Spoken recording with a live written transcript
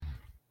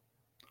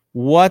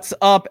What's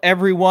up,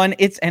 everyone?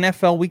 It's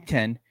NFL Week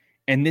 10,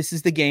 and this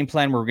is the game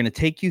plan where we're going to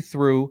take you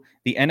through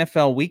the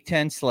NFL Week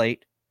 10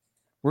 slate.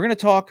 We're going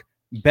to talk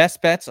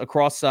best bets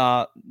across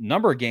a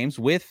number of games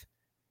with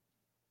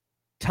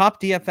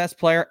top DFS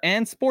player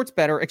and sports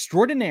bettor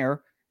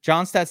extraordinaire,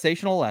 John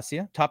Statsational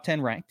Alessia, top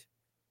 10 ranked.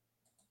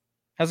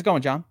 How's it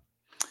going, John?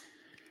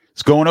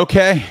 It's going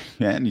okay,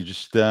 man. You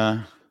just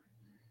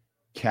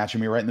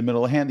catching me right in the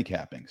middle of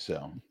handicapping.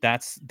 So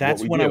that's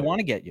when I want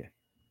to get you.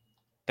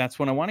 That's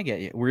when I want to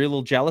get you. Were you a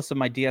little jealous of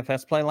my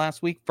DFS play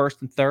last week,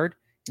 first and third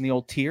in the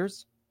old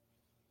tiers?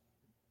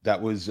 That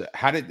was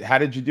how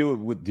did you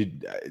do it?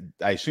 Did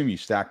I assume you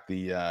stacked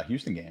the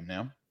Houston game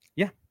now?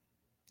 Yeah.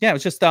 It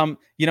was just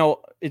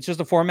it's just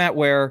a format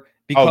where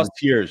because the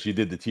tiers, you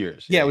did the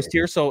tiers. Yeah, it was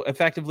tiers. So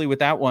effectively with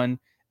that one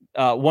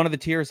of the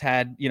tiers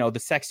had the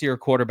sexier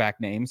quarterback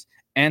names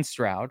and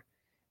Stroud,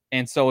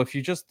 and so if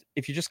you just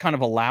kind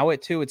of allow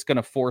it to, it's going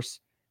to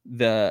force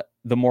the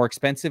more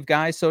expensive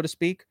guys, so to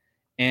speak.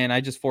 And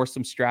I just forced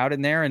some Stroud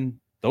in there, and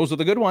those are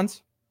the good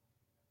ones.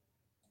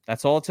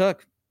 That's all it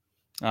took.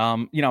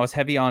 I was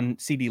heavy on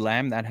CD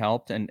Lamb. That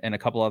helped, and a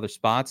couple other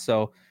spots.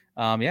 So,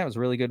 it was a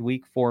really good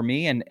week for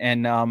me. And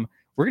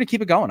we're going to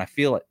keep it going. I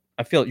feel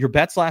it. Your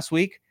bets last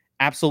week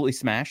absolutely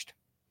smashed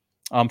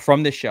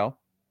from this show.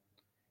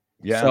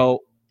 Yeah.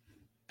 So,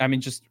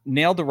 just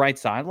nailed the right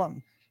side. Well,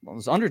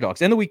 those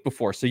underdogs. And the week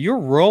before. So you're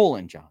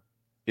rolling, John.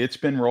 It's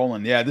been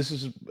rolling. Yeah, this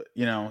is,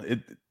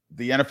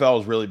 the NFL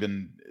has really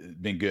been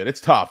good. It's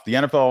tough. The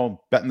NFL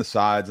betting the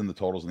sides and the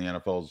totals in the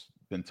NFL has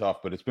been tough,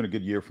 but it's been a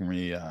good year for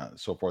me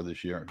so far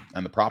this year,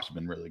 and the props have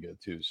been really good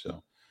too.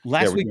 So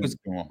last week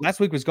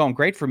was going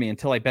great for me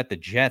until I bet the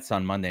Jets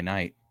on Monday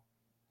night.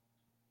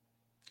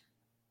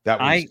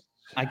 I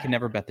can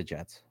never bet the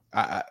Jets.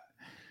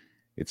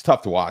 It's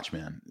tough to watch,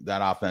 man.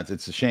 That offense.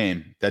 It's a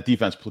shame that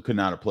defense could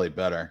not have played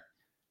better.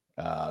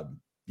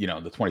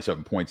 The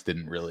 27 points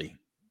didn't really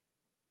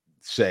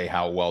say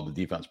how well the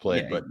defense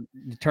played, but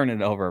you turn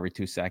it over every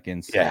 2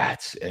 seconds. Yeah,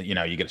 it's you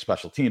get a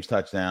special teams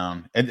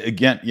touchdown, and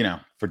again,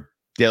 for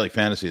daily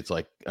fantasy, it's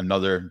like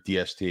another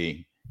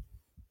DST.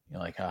 You're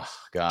like, oh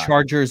god.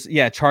 Chargers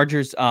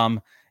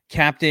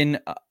captain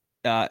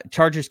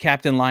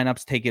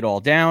lineups take it all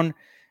down.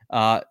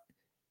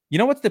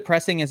 What's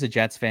depressing as a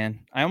Jets fan?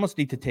 I almost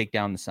need to take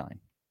down the sign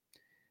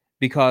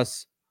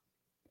because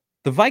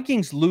the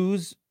Vikings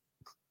lose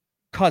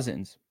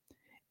Cousins,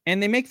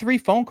 and they make 3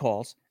 phone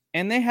calls.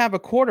 And they have a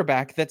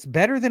quarterback that's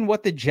better than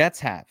what the Jets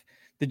have.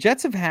 The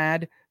Jets have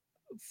had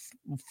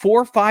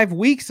 4 or 5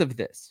 weeks of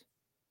this.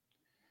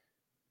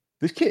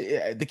 The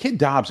kid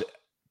Dobbs,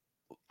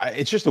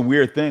 it's just a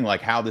weird thing, like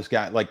how this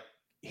guy, like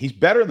he's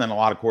better than a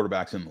lot of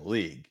quarterbacks in the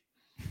league.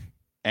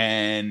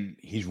 And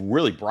he's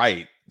really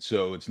bright.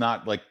 So it's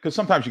not like, because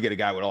sometimes you get a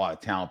guy with a lot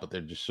of talent, but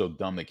they're just so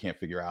dumb they can't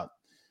figure out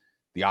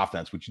the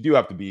offense, which you do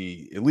have to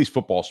be at least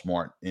football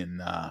smart in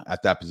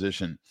at that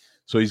position.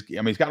 So he's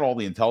got all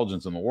the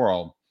intelligence in the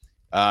world.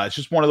 It's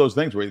just one of those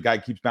things where the guy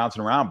keeps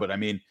bouncing around. But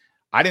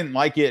I didn't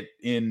like it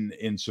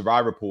in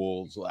survivor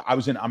pools.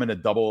 I'm in a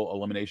double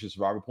elimination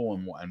survivor pool,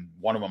 and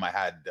one of them I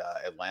had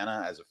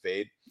Atlanta as a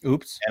fade.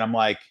 Oops. And I'm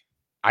like,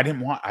 I didn't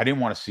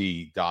want to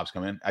see Dobbs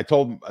come in. I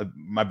told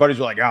my buddies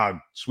were like, oh,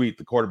 sweet,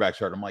 the quarterback's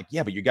hurt. I'm like,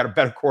 yeah, but you got a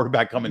better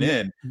quarterback coming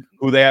in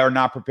who they are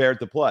not prepared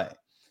to play.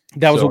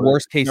 That was a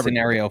worst case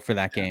scenario for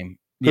that game.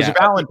 Because if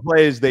Allen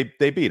plays, they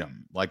beat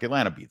him, like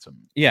Atlanta beats him.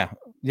 Yeah.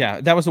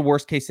 That was a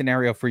worst case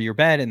scenario for your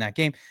bet in that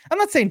game. I'm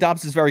not saying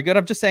Dobbs is very good.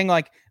 I'm just saying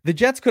like the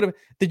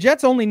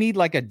Jets only need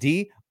like a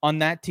D on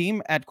that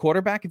team at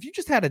quarterback. If you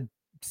just had a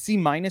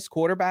C-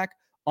 quarterback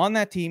on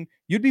that team,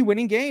 you'd be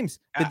winning games.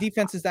 The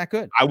defense is that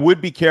good. I would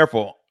be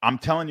careful. I'm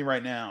telling you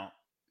right now,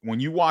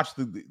 when you watch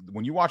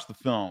the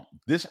film,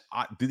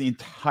 the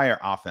entire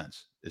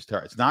offense is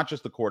terrible. It's not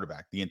just the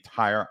quarterback. The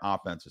entire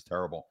offense is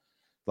terrible.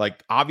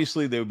 Like,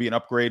 obviously, there would be an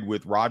upgrade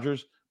with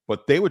Rodgers,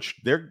 but they would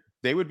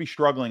be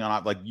struggling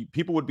on, like,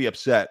 people would be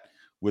upset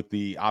with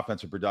the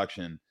offensive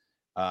production,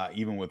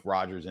 even with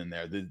Rodgers in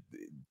there.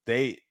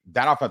 That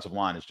offensive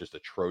line is just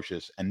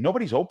atrocious, and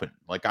nobody's open.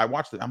 Like, I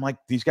watched it, I'm like,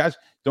 these guys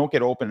don't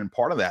get open, and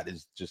part of that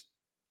is just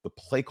the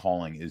play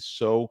calling is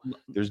so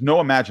there's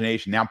no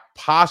imagination. Now,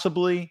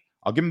 possibly,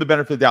 I'll give them the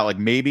benefit of the doubt. Like,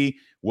 maybe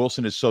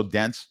Wilson is so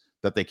dense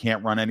that they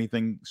can't run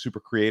anything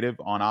super creative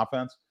on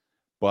offense.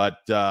 But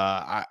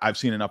I've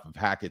seen enough of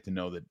Hackett to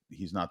know that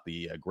he's not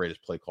the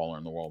greatest play caller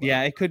in the world.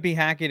 Yeah, it could be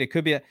Hackett. It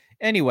could be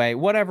anyway,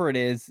 whatever it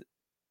is,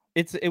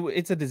 it's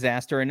a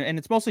disaster, and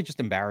it's mostly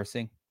just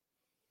embarrassing.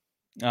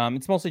 But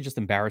we're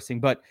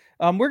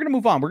going to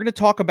move on. We're going to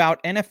talk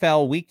about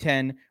NFL Week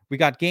 10. We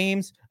got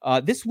games.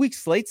 This week's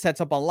slate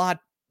sets up a lot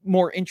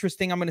more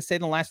interesting, I'm going to say,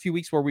 than the last few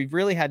weeks where we've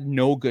really had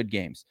no good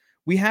games.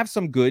 We have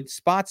some good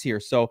spots here.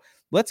 So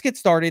let's get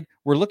started.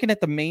 We're looking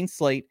at the main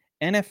slate.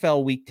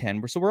 NFL Week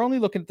 10. So we're only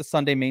looking at the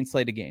Sunday main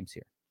slate of games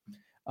here.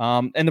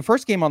 And the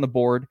first game on the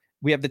board,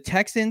 we have the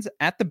Texans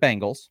at the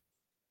Bengals.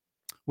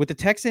 With the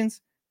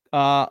Texans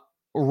road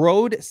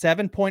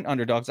 7-point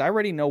underdogs, I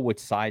already know which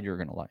side you're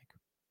going to like.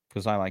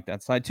 because I like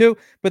that side too.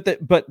 But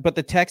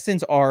the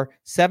Texans are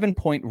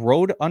 7-point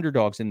road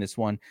underdogs in this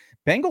one.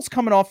 Bengals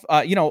coming off,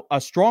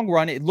 a strong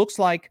run. It looks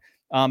like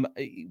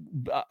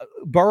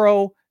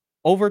Burrow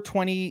over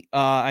 20,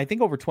 I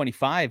think over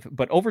 25,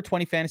 but over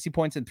 20 fantasy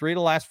points in 3 of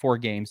the last 4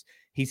 games.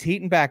 He's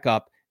heating back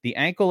up. The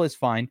ankle is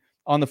fine.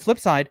 On the flip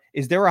side,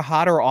 is there a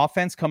hotter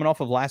offense coming off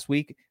of last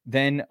week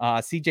than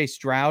CJ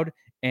Stroud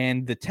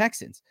and the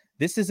Texans?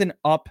 This is an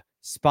up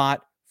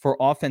spot for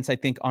offense, I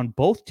think, on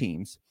both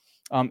teams.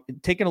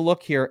 Taking a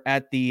look here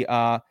at the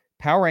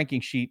power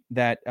ranking sheet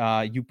that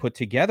you put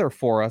together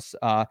for us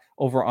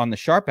over on the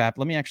Sharp app.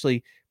 Let me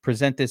actually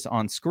present this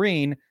on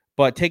screen.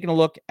 But taking a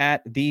look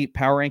at the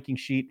power ranking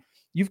sheet,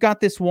 you've got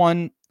this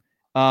one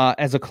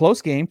as a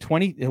close game,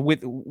 20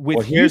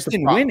 with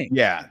Houston winning.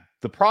 Yeah.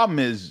 The problem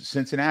is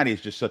Cincinnati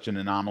is just such an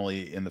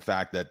anomaly in the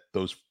fact that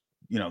those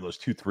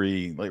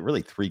 2-3, like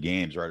really 3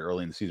 games right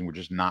early in the season were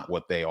just not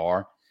what they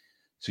are.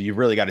 So you've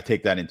really got to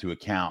take that into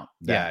account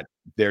that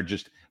they're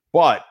just,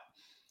 but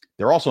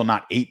they're also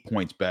not 8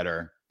 points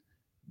better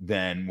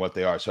than what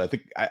they are. So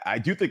I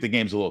do think the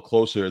game's a little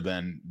closer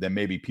than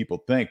maybe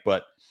people think,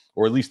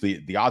 or at least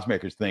the odds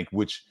makers think,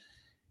 which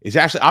is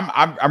actually,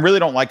 I really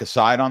don't like a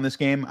side on this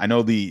game. I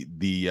know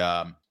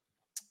the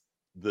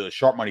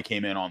sharp money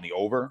came in on the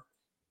over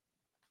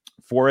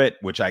for it,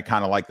 which I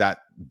kind of like that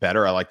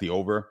better. I like the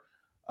over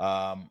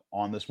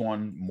on this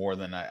one more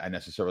than I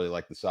necessarily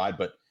like the side,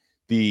 but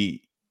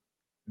it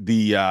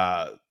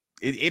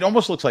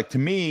almost looks like, to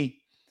me,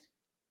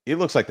 it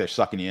looks like they're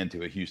sucking you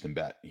into a Houston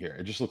bet here.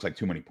 It just looks like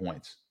too many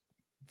points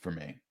for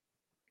me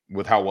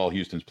with how well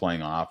Houston's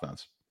playing on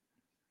offense.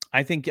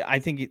 I don't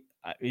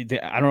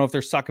know if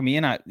they're sucking me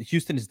in.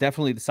 Houston is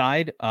definitely the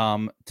side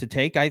to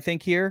take, I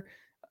think, here.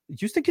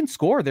 Houston can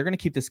score. They're going to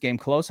keep this game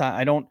close.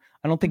 I don't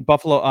think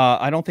Buffalo,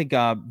 I don't think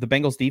the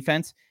Bengals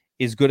defense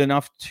is good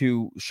enough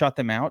to shut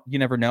them out. You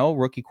never know.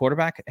 Rookie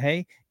quarterback.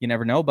 Hey, you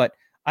never know. But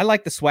I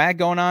like the swag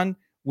going on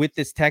with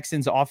this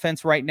Texans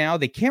offense right now.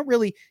 They can't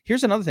really,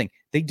 here's another thing.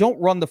 They don't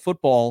run the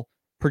football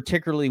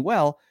particularly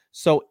well.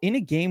 So in a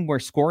game where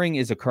scoring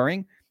is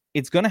occurring,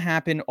 it's going to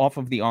happen off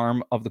of the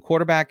arm of the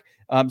quarterback.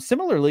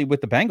 Similarly with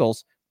the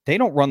Bengals, they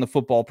don't run the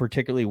football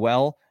particularly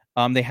well.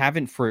 They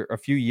haven't for a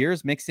few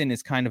years. Mixon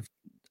is kind of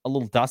a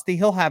little dusty.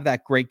 He'll have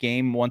that great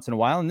game once in a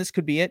while, and this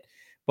could be it.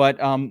 But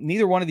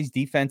neither one of these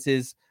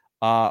defenses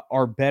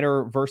are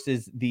better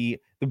versus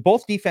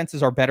both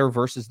defenses are better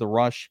versus the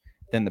rush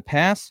than the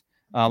pass.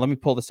 Let me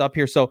pull this up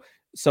here.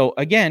 So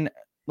again,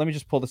 let me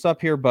just pull this up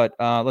here. But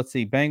let's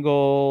see,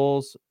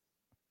 Bengals.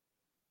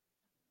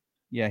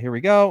 Yeah, here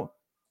we go.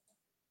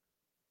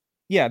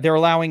 Yeah, they're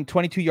allowing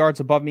 22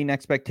 yards above mean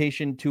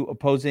expectation to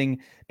opposing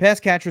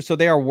pass catchers. So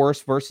they are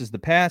worse versus the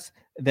pass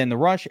than the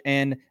rush.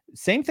 And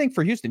same thing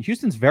for Houston.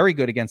 Houston's very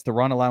good against the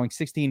run, allowing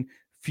 16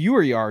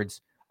 fewer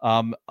yards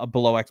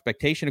below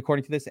expectation,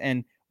 according to this.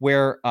 And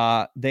where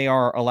they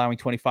are allowing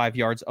 25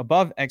 yards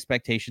above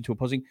expectation to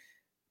opposing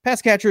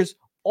pass catchers.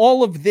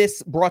 All of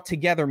this brought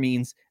together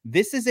means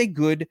this is a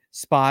good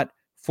spot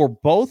for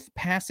both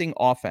passing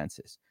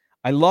offenses.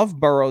 I love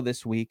Burrow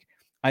this week.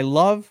 I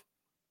love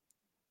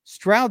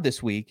Stroud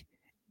this week.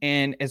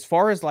 And as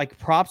far as like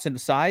props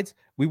and sides,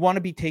 I want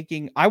to be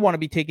taking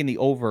the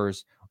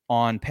overs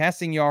on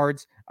passing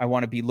yards. I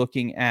want to be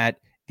looking at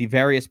the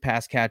various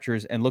pass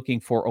catchers and looking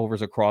for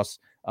overs across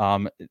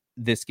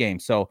this game.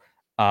 So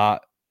I'm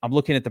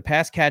looking at the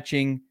pass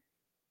catching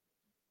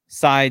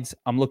sides.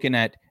 I'm looking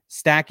at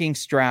stacking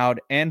Stroud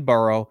and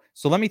Burrow.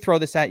 So let me throw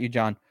this at you,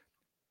 John.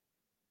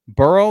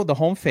 Burrow, the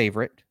home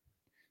favorite.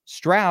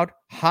 Stroud,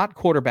 hot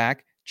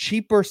quarterback,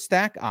 cheaper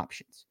stack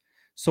options.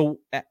 So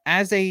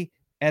as an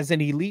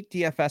elite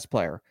DFS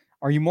player,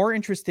 are you more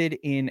interested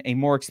in a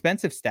more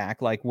expensive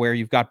stack, like where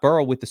you've got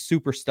Burrow with the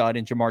super stud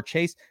and Jamar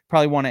Chase?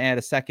 Probably want to add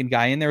a second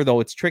guy in there,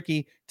 though it's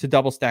tricky to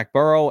double stack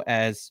Burrow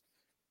as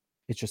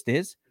it just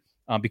is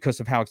because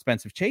of how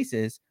expensive Chase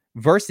is,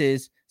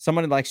 versus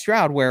someone like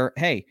Stroud where,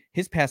 hey,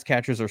 his pass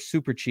catchers are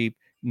super cheap.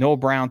 Noah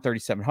Brown,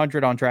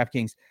 3,700 on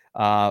DraftKings.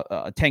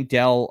 Tank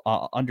Dell,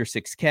 under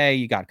 6K.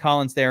 You got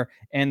Collins there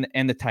and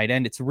the tight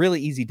end. It's a really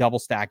easy double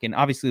stack. And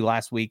obviously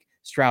last week,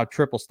 Stroud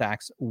triple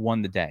stacks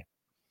won the day.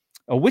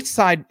 Which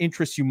side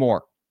interests you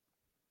more?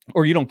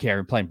 Or you don't care,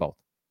 you're playing both?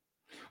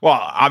 Well,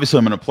 obviously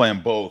I'm going to play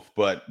them both,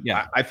 but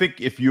yeah. I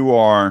think if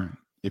you're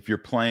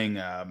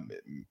playing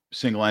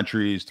single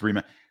entries,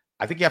 3-man,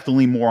 I think you have to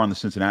lean more on the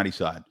Cincinnati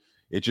side.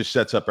 It just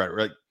sets up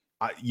right.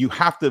 You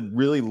have to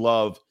really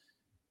love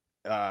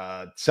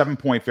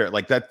 7-point fair,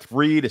 like that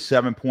 3 to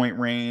 7 point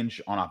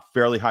range on a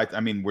fairly high. I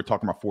mean, we're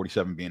talking about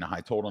 47 being a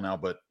high total now,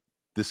 but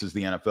this is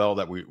the NFL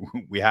that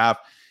we have.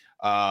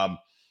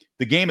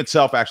 The game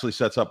itself actually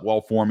sets up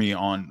well for me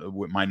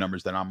with my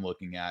numbers that I'm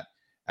looking at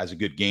as a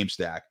good game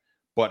stack.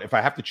 But if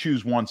I have to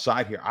choose one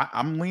side here,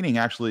 I'm leaning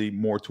actually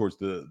more towards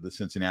the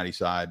Cincinnati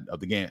side of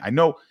the game. I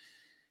know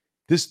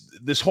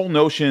this whole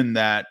notion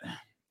that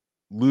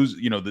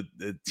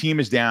the team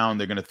is down,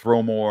 they're going to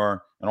throw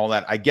more and all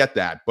that. I get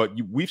that, but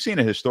we've seen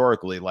it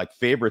historically. Like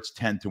favorites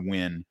tend to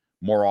win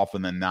more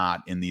often than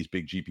not in these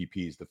big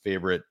GPPs. The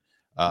favorite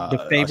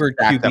The favored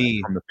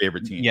QB from the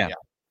favorite team. Yeah.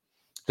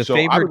 The So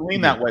I would favorite lean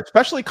QB. that way,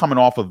 especially coming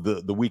off of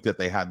the week that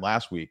they had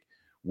last week,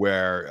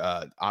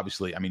 where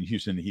obviously, I mean,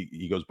 Houston,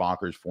 he goes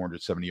bonkers,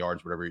 470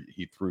 yards, whatever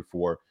he threw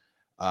for.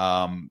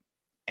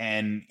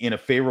 And in a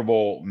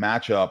favorable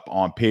matchup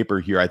on paper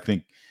here, I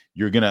think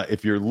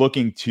if you're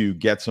looking to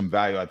get some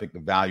value, I think the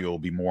value will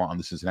be more on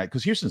the Cincinnati,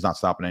 because Houston's not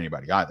stopping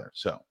anybody either.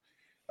 So,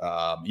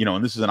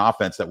 and this is an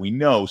offense that we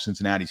know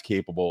Cincinnati's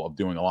capable of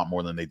doing a lot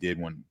more than they did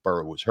when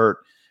Burrow was hurt.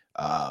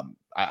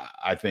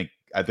 I think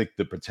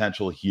the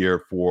potential here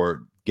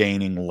for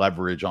gaining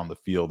leverage on the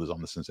field is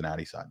on the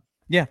Cincinnati side.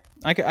 Yeah,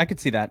 I could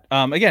see that.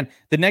 Again,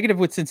 the negative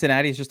with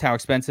Cincinnati is just how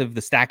expensive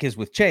the stack is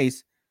with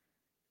Chase.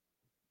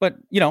 But,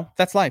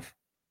 that's life.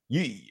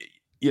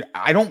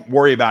 I don't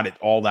worry about it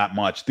all that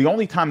much. The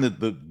only time that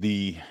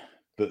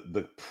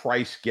the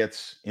price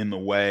gets in the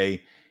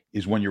way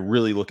is when you're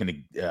really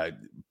looking to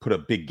put a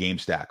big game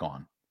stack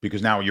on,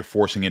 because now you're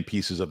forcing in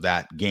pieces of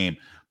that game.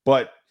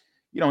 But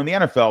in the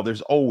NFL,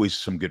 there's always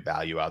some good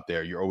value out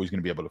there. You're always going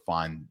to be able to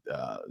find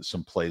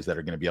some plays that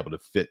are going to be able to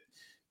fit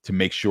to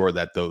make sure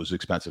that those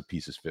expensive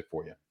pieces fit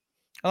for you.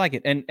 I like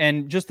it.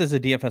 And just as a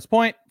DFS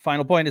point,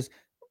 final point is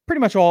pretty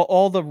much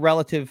all the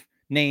relative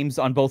names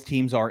on both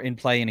teams are in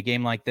play in a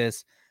game like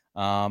this.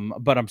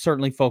 But I'm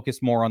certainly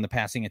focused more on the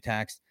passing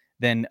attacks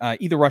than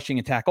either rushing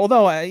attack.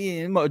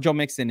 Although Joe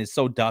Mixon is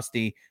so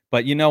dusty,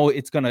 but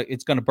it's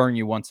gonna burn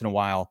you once in a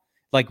while.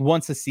 Like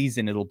once a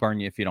season, it'll burn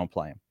you if you don't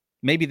play him.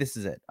 Maybe this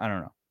is it. I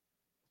don't know.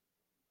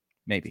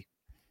 Maybe.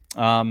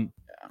 Not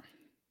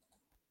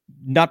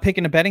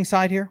picking a betting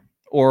side here.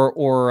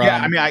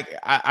 I mean,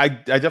 I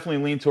definitely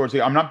lean towards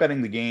I'm not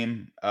betting the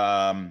game.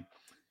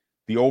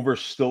 The over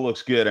still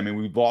looks good. I mean,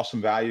 we've lost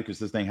some value because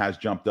this thing has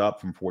jumped up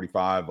from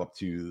 45 up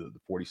to the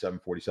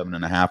 47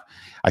 and a half.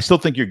 I still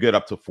think you're good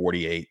up to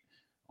 48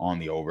 on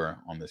the over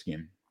on this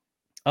game.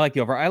 I like the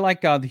over. I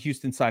like the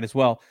Houston side as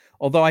well.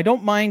 Although I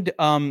don't mind.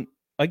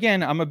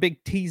 Again, I'm a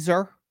big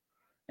teaser,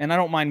 and I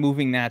don't mind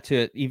moving that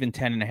to even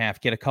 10 and a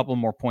half. Get a couple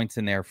more points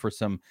in there for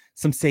some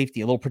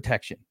safety, a little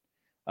protection.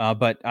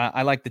 But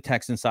I like the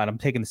Texans side. I'm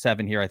taking the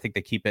 7 here. I think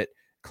they keep it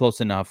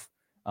close enough,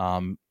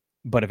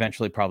 but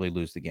eventually probably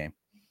lose the game.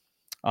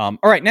 All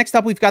right, next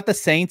up, we've got the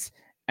Saints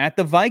at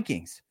the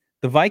Vikings.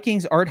 The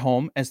Vikings are at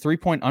home as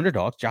 3-point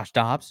underdogs. Josh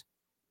Dobbs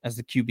as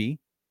the QB.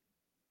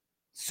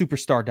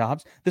 Superstar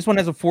Dobbs. This one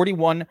has a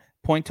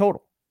 41-point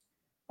total.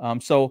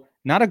 So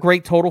not a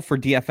great total for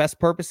DFS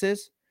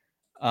purposes.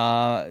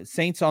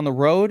 Saints on the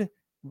road.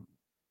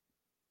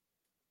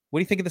 What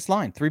do you think of this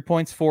line? 3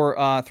 points for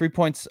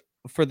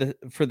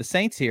the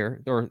Saints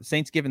here, or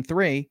Saints given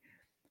 3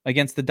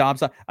 against the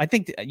Dobbs. I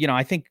think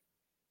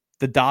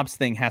the Dobbs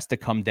thing has to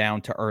come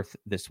down to earth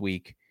this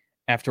week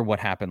after what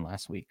happened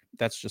last week.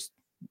 That's just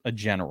a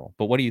general.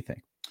 But what do you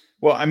think?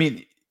 Well, I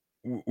mean,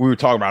 we were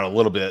talking about it a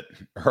little bit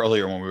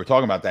earlier when we were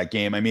talking about that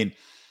game. I mean,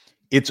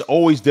 it's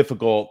always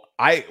difficult.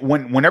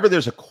 Whenever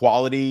there's a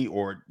quality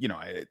or,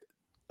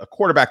 a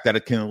quarterback that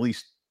it can at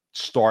least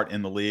start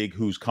in the league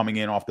who's coming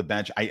in off the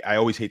bench, I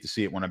always hate to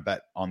see it when I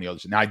bet on the other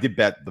side. Now, I did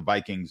bet the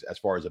Vikings as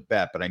far as a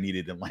bet, but I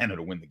needed Atlanta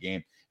to win the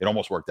game. It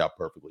almost worked out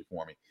perfectly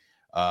for me.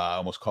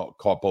 Almost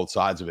caught both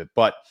sides of it.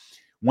 But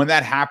when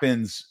that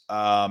happens,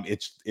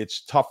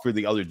 it's tough for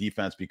the other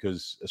defense,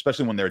 because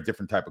especially when they're a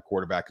different type of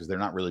quarterback, because they're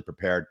not really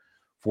prepared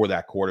for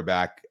that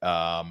quarterback.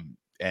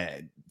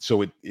 And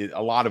so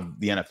a lot of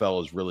the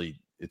NFL is really,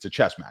 it's a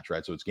chess match,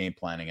 right? So it's game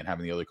planning and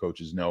having the other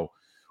coaches know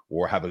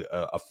or have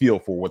a feel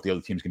for what the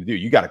other team's going to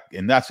do.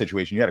 In that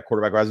situation, you had a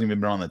quarterback who hasn't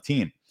even been on the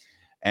team.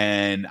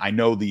 And I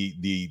know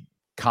the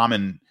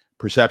common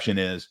perception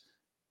is,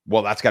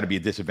 well, that's got to be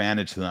a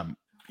disadvantage to them.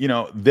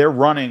 They're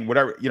running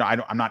whatever,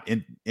 I'm not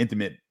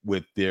intimate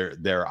with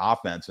their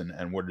offense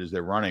and what it is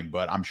they're running,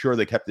 but I'm sure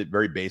they kept it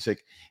very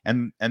basic,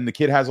 and the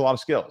kid has a lot of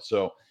skill.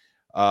 So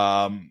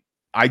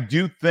I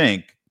do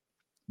think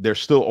they're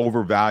still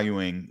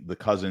overvaluing the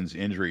Cousins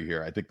injury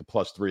here. I think the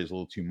 +3 is a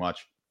little too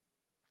much.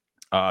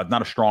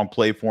 Not a strong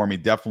play for me.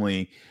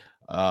 Definitely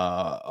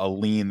a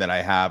lean that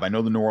I have. I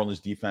know the New Orleans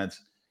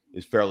defense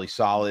is fairly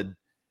solid,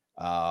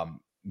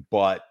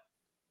 but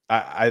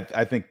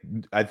I think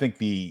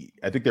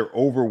they're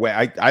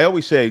overweight. I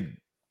always say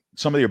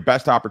some of your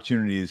best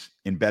opportunities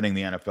in betting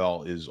the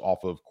NFL is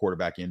off of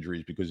quarterback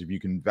injuries, because if you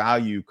can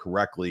value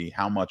correctly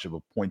how much of a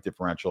point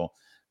differential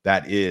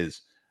that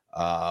is,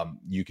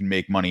 you can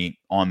make money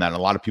on that. And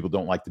a lot of people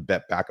don't like to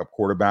bet backup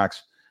quarterbacks,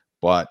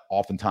 but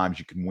oftentimes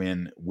you can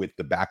win with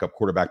the backup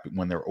quarterback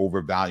when they're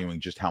overvaluing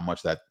just how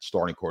much that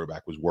starting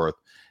quarterback was worth.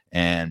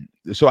 And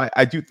so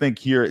I do think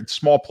here it's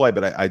small play,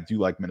 but I do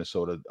like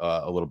Minnesota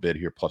a little bit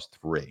here,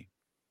 +3.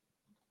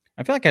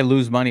 I feel like I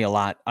lose money a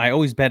lot. I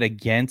always bet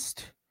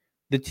against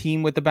the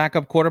team with the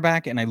backup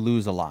quarterback, and I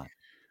lose a lot.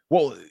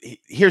 Well,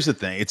 here's the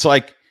thing. It's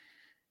like,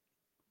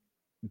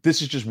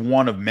 this is just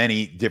one of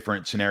many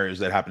different scenarios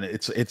that happen.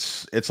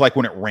 It's like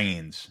when it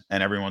rains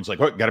and everyone's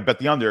like, oh, got to bet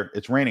the under.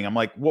 It's raining. I'm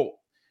like, well,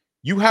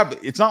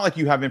 it's not like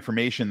you have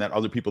information that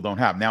other people don't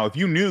have. Now, if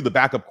you knew the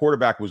backup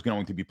quarterback was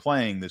going to be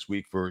playing this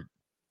week for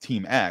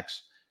Team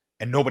X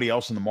and nobody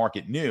else in the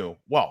market knew,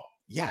 well,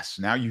 yes,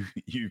 now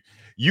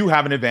you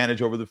have an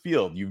advantage over the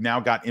field. You've now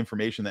got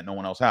information that no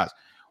one else has.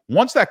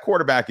 Once that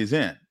quarterback is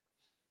in,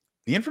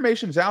 the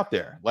information is out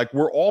there. Like,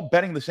 we're all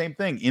betting the same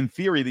thing. In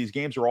theory, these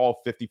games are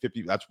all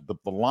 50-50. That's what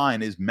the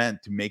line is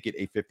meant to make it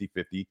a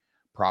 50-50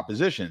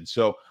 proposition.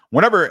 So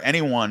whenever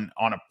anyone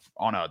on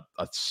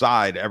a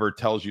side ever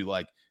tells you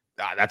like,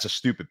 that's a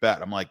stupid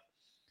bet, I'm like,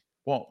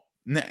 well,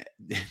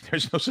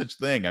 there's no such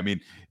thing. I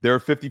mean, they're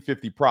a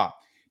 50-50 prop.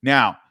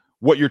 Now,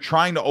 what you're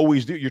trying to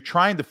always do, you're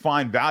trying to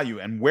find value.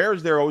 And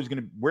where's there going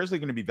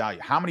to be value?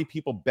 How many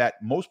people bet?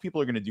 Most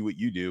people are going to do what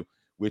you do,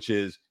 which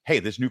is, hey,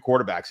 this new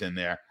quarterback's in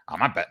there. I'm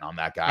not betting on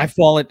that guy.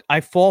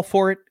 I fall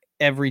for it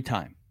every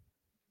time.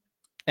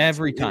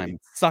 Every time.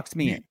 It sucks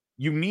me in.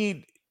 You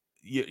need,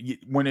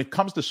 when it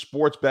comes to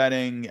sports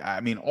betting,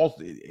 I mean,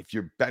 also if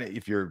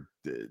you're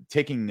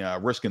taking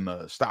risk in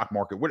the stock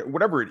market,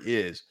 whatever it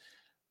is,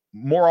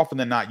 more often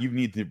than not, you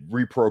need to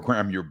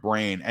reprogram your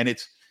brain. And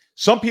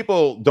some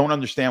people don't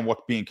understand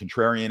what being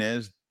contrarian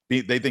is.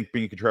 They think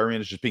being contrarian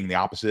is just being the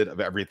opposite of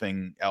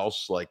everything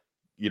else, like,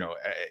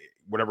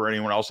 whatever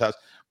anyone else has.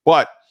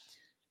 But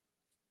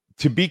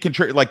to be a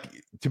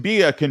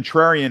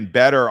contrarian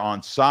bettor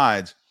on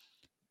sides,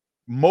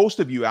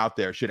 most of you out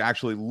there should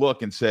actually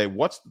look and say,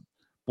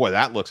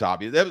 that looks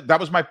obvious. That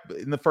was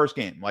in the first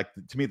game. Like,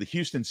 to me, the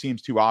Houston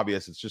seems too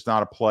obvious. It's just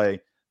not a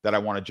play that I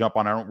want to jump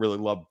on. I don't really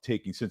love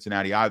taking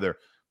Cincinnati either,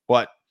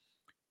 but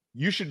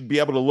you should be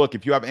able to look,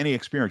 if you have any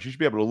experience, you should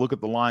be able to look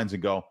at the lines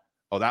and go,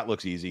 oh, that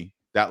looks easy.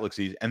 That looks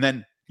easy. And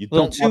then you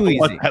don't want the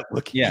ones that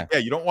look easy. Yeah,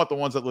 you don't want the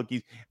ones that look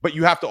easy, but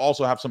you have to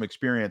also have some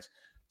experience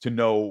to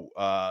know,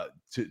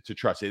 to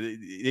trust it.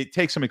 It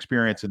takes some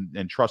experience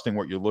and trusting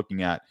what you're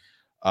looking at.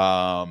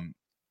 And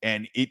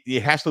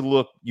it has to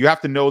look, you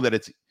have to know that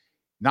it's,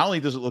 not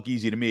only does it look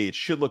easy to me, it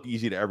should look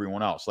easy to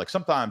everyone else. Like,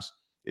 sometimes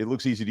it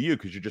looks easy to you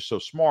because you're just so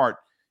smart.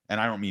 And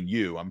I don't mean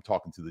you, I'm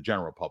talking to the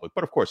general public,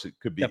 but of course it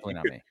could be, definitely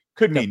not me.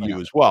 Could mean you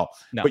as well.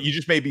 No. But you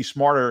just may be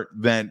smarter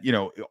than,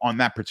 on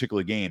that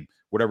particular game,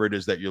 whatever it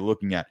is that you're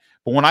looking at.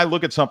 But when I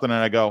look at something and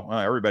I go, oh,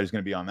 everybody's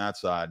going to be on that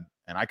side,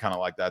 and I kind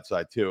of like that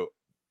side too,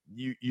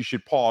 you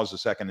should pause a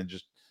second and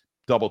just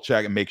double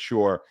check and make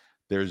sure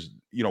there's,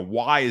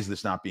 why is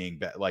this not being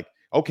bet? Like,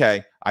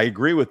 okay, I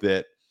agree with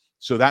it.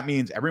 So that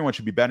means everyone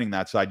should be betting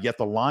that side, yet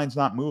the line's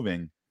not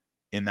moving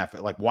in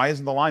that. Like, why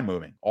isn't the line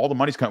moving? All the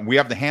money's coming. We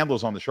have the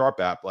handles on the Sharp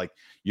app. Like,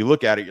 you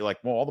look at it, you're like,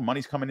 well, all the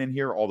money's coming in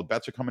here. All the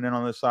bets are coming in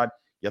on this side,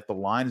 yet the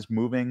line is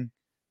moving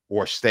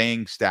or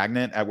staying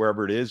stagnant at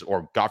wherever it is,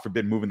 or God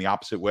forbid, moving the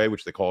opposite way,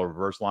 which they call a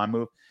reverse line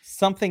move.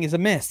 Something is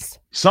amiss.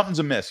 Something's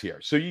amiss here.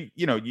 So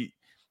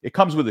it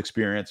comes with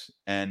experience,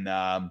 and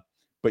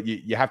but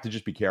you have to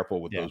just be careful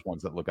with those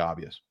ones that look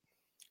obvious.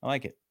 I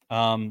like it.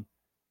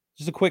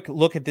 Just a quick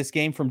look at this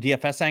game from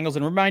DFS angles.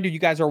 And reminder, you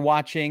guys are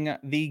watching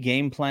the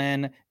Game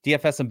Plan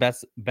DFS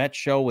and Bet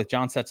show with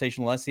John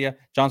Sensation Alessia.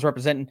 John's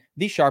representing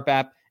the Sharp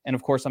app. And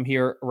of course, I'm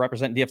here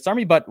representing DFS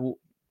Army, but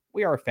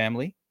we are a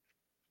family.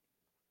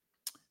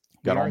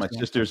 Got all my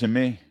sisters and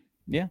me.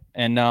 Yeah.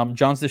 And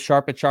John's the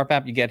Sharp at Sharp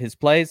app. You get his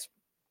plays.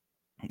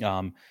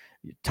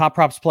 Top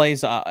props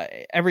plays,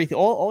 everything,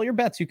 all your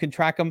bets, you can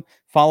track them,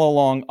 follow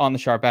along on the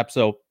Sharp app.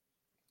 So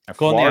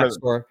go on the App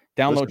Store,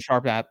 download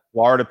Sharp app.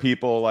 Florida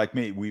people like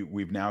me,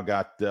 we've now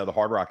got the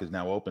Hard Rock is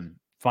now open.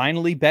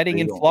 Finally betting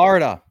in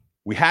Florida.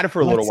 We had it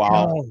for a little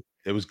while.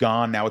 It was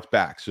gone. Now it's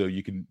back. So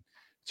you can,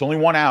 it's only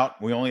one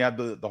out. We only have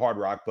the Hard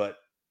Rock, but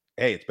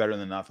hey, it's better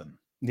than nothing.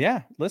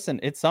 Yeah, listen,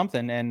 it's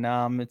something,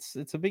 and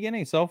it's a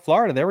beginning. So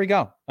Florida, there we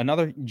go.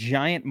 Another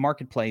giant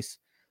marketplace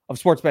of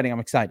sports betting. I'm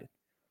excited.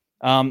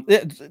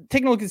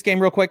 Taking a look at this game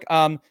real quick.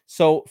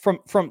 So from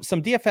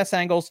some DFS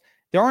angles,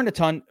 there aren't a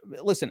ton.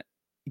 Listen,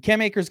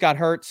 Cam Akers got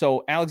hurt,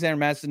 so Alexander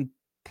Madison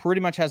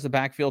pretty much has the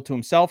backfield to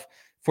himself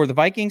for the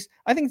Vikings.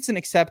 I think it's an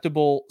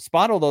acceptable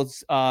spot, although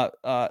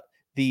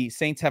the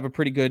Saints have a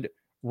pretty good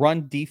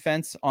run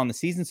defense on the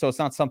season, so it's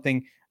not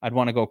something I'd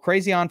want to go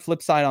crazy on.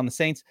 Flip side on the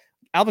Saints,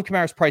 Alvin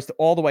Kamara is priced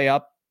all the way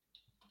up,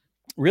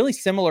 really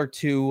similar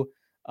to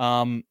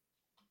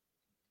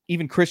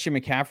even Christian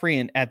McCaffrey,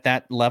 and at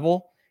that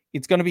level,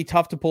 it's going to be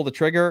tough to pull the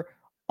trigger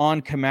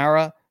on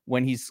Kamara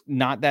when he's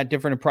not that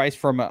different a price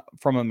from a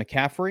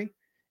McCaffrey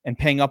and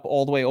paying up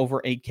all the way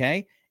over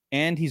 $8K.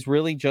 And he's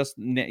really just,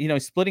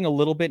 splitting a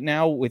little bit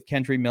now with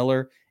Kendry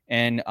Miller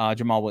and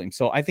Jamal Williams.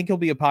 So I think he'll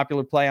be a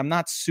popular play. I'm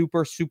not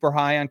super, super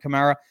high on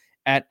Kamara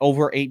at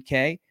over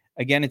 $8K.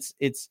 Again,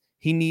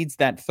 he needs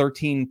that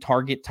 13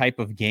 target type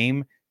of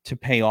game to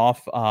pay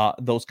off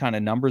those kind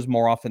of numbers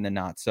more often than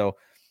not. So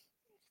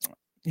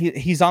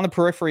he's on the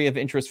periphery of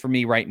interest for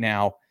me right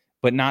now,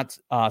 but not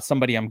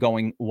somebody I'm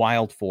going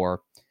wild for.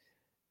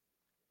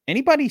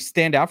 Anybody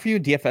stand out for you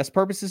DFS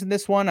purposes in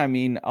this one? I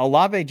mean,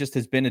 Olave just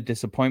has been a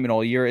disappointment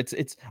all year.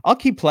 I'll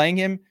keep playing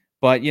him,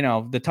 but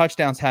the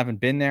touchdowns haven't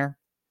been there.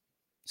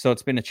 So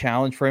it's been a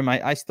challenge for him.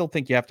 I still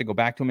think you have to go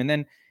back to him.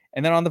 And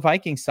then on the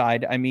Vikings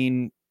side, I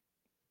mean,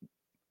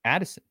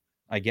 Addison,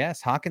 I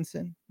guess,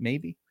 Hawkinson,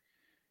 maybe.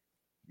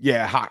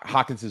 Yeah,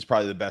 Hawkins is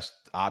probably the best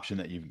option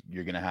that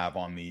you're going to have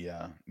on the.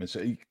 So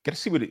you got to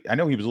see I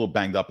know he was a little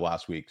banged up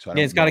last week, so I Yeah,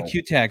 don't he's got a know.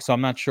 Q tag, so I'm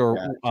not sure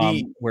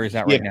where he's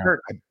at He right had now.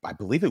 hurt. I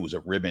believe it was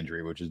a rib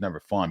injury, which is never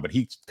fun, but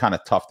he kind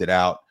of toughed it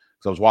out.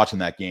 So I was watching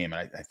that game,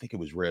 and I think it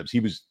was ribs.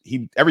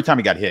 He every time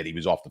he got hit, he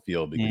was off the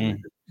field because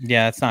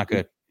yeah, it's not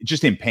good.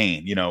 Just in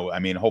pain, I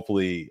mean,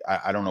 hopefully,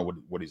 I don't know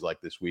what he's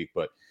like this week,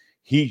 but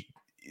he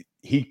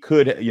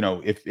could,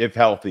 if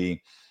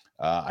healthy,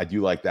 I do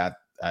like that.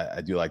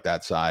 I do like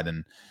that side,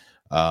 and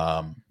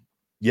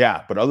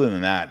yeah. But other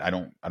than that, I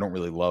don't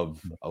really love.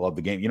 I love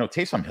the game.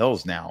 Taysom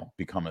Hill's now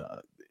become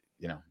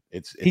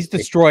he's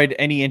destroyed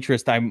any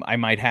interest I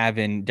might have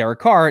in Derek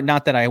Carr.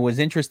 Not that I was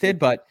interested,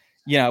 but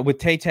with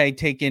Tay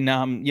taking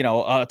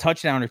a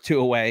touchdown or two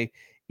away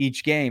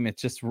each game, it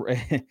just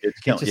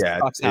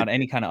sucks out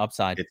any kind of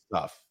upside. It's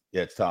tough.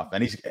 Yeah, it's tough.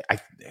 And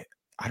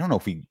I don't know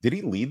if did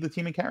he lead the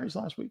team in carries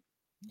last week?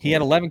 He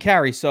had 11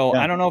 carries, so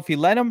I don't know if he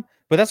led him,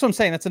 but that's what I'm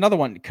saying. That's another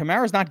one.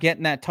 Kamara's not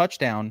getting that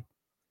touchdown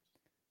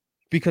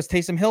because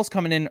Taysom Hill's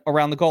coming in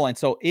around the goal line.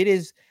 So it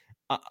is,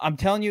 I'm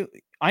telling you,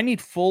 I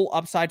need full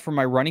upside for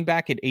my running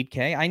back at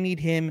 8K. I need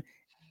him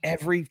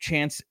every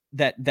chance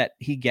that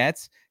he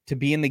gets to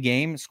be in the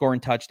game scoring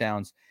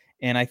touchdowns.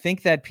 And I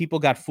think that people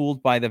got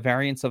fooled by the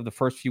variance of the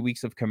first few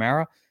weeks of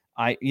Kamara.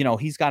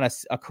 He's got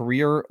a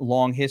career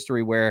long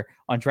history where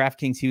on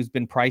DraftKings he's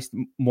been priced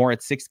more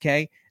at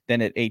 6K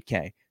than at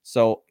 8K.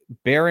 So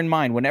bear in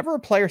mind, whenever a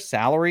player's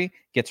salary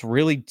gets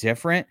really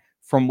different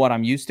from what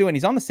I'm used to, and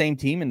he's on the same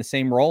team in the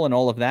same role and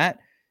all of that,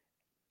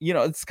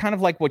 it's kind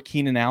of like what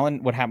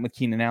happened with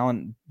Keenan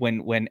Allen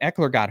when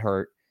Eckler got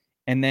hurt,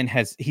 and then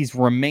he's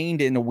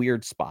remained in a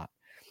weird spot.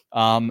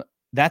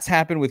 That's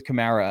happened with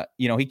Kamara.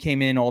 He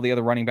came in, all the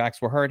other running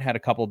backs were hurt, had a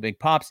couple of big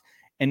pops,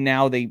 and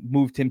now they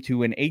moved him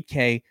to an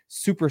 8K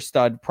super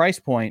stud price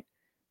point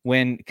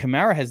when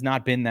Kamara has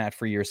not been that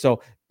for years.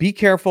 So be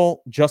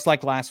careful, just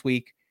like last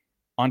week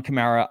on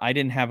Kamara. I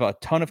didn't have a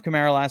ton of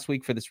Kamara last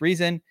week for this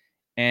reason,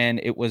 and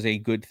it was a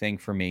good thing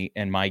for me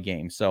and my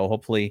game. So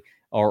hopefully,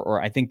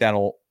 or I think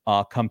that'll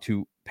come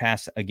to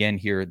pass again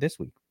here this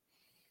week.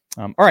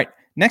 All right,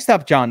 next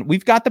up, John,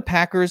 we've got the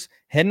Packers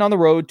heading on the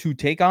road to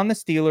take on the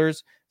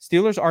Steelers.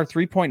 Steelers are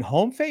 3-point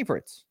home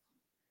favorites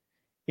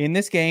in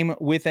this game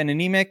with an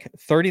anemic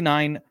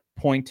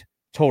 39-point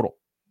total.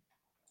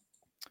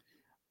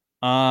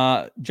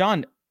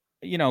 John,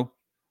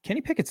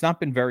 Kenny Pickett's not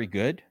been very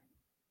good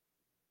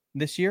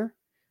this year,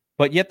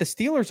 but yet the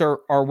Steelers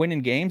are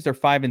winning games. They're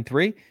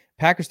 5-3.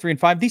 Packers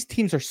 3-5. These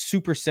teams are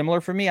super similar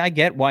for me. I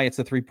get why it's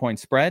a 3-point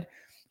spread.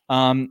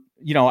 I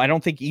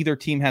don't think either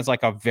team has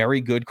like a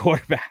very good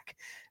quarterback.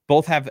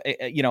 Both have,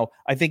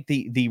 I think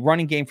the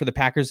running game for the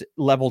Packers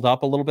leveled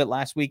up a little bit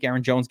last week.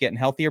 Aaron Jones getting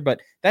healthier,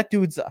 but that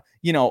dude's, a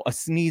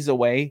sneeze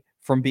away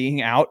from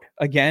being out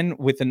again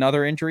with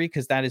another injury,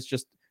 because that is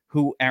just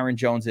who Aaron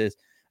Jones is.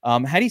 How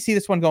do you see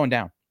this one going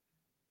down?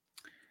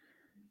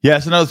 Yeah,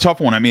 it's another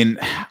tough one. I mean,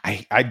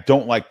 I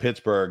don't like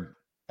Pittsburgh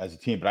as a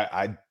team, but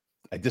I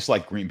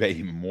dislike Green Bay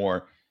even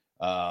more.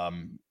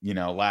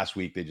 Last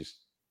week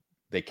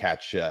they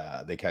catch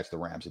the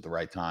Rams at the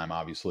right time,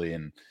 obviously,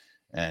 and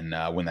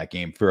win that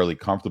game fairly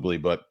comfortably.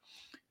 But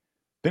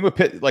the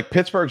thing with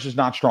Pittsburgh's just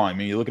not strong. I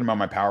mean, you look at them on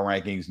my power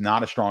rankings,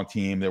 not a strong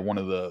team. They're one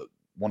of the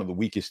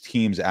weakest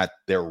teams at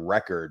their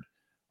record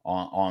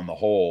on the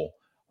whole.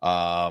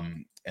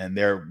 And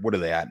what are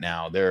they at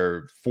now?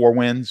 They're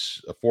 5-win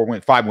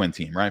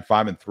team, right?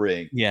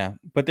 5-3. Yeah,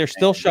 but they're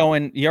still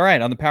showing. You're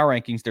right on the power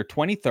rankings. They're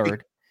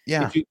 23rd.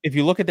 Yeah. If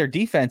you look at their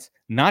defense,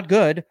 not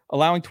good,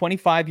 allowing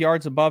 25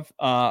 yards above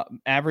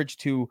average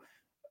to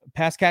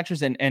pass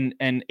catchers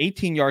and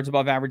 18 yards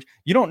above average.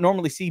 You don't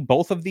normally see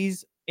both of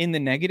these in the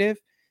negative,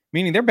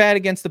 meaning they're bad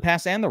against the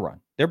pass and the run.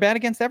 They're bad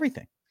against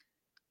everything.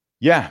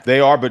 Yeah, they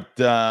are, but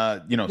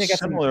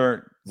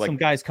similar. Some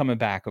guys coming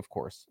back, of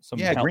course.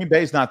 Green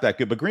Bay's not that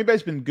good, but Green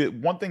Bay's been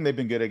good. One thing they've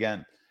been good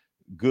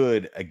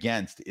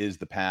against is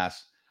the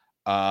pass.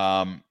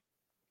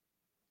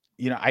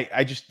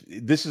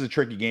 This is a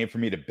tricky game for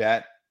me to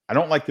bet. I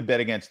don't like to bet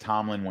against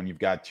Tomlin when you've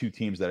got two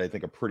teams that I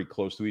think are pretty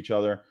close to each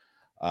other.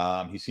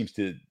 He seems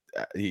to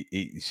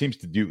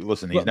do.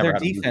 Listen, he's never. Their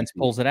defense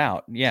pulls it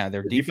out. Yeah,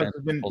 their defense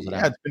pulls it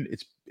out.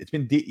 It's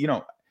been.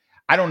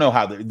 I don't know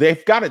how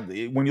they've got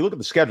it. When you look at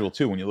the schedule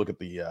too, when you look at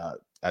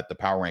the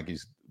power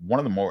rankings, one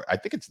of the more. I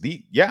think it's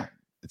the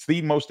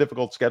most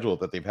difficult schedule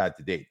that they've had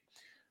to date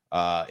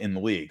in the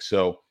league.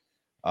 So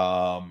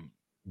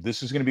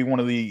this is going to be one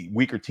of the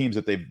weaker teams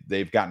that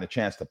they've gotten a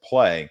chance to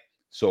play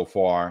so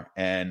far.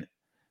 And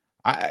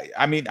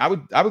I mean, I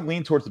would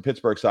lean towards the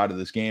Pittsburgh side of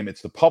this game.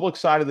 It's the public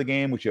side of the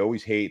game, which you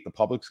always hate. The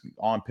public's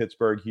on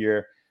Pittsburgh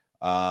here.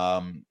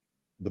 The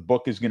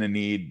book is they're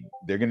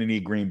going to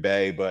need Green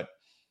Bay. But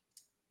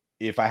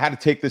if I had to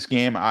take this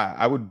game,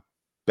 I would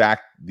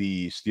back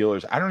the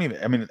Steelers. I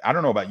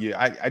don't know about you.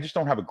 I just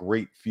don't have a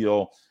great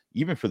feel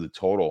even for the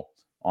total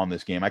on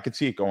this game. I could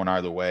see it going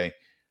either way.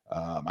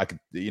 I could,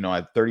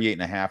 at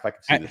 38.5, I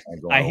could see this one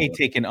going. I hate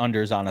taking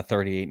unders on a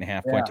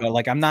 38.5 point total.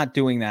 Like, I'm not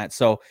doing that.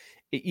 So,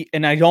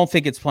 and I don't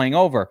think it's playing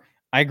over.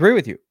 I agree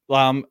with you.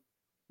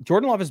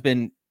 Jordan Love has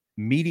been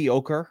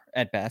mediocre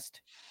at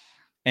best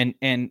and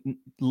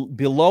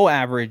below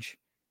average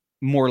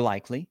more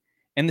likely.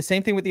 And the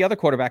same thing with the other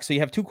quarterbacks. So you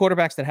have two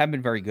quarterbacks that have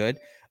been very good.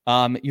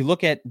 You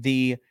look at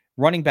the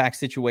running back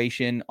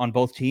situation on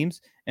both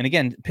teams. And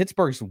again,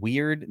 Pittsburgh's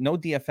weird. No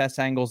DFS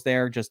angles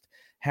there, just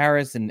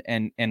Harris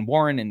and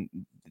Warren, and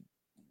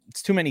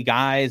it's too many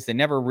guys. They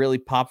never really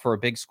pop for a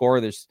big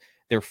score.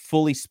 They're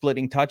fully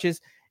splitting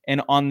touches.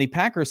 And on the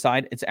Packers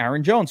side, it's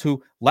Aaron Jones,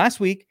 who last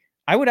week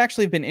I would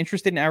actually have been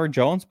interested in Aaron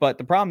Jones, but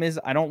the problem is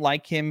I don't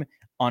like him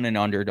on an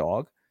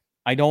underdog.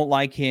 I don't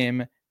like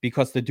him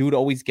because the dude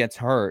always gets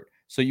hurt.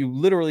 So you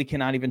literally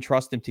cannot even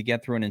trust him to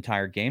get through an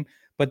entire game.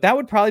 But that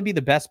would probably be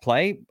the best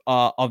play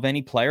of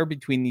any player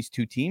between these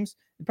two teams.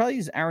 It probably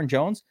is Aaron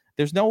Jones.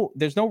 There's no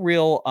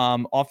real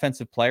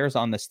offensive players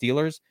on the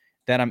Steelers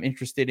that I'm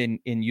interested in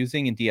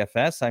using in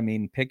DFS. I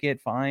mean, Pickett,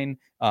 fine.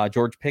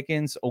 George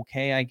Pickens,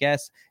 okay, I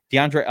guess.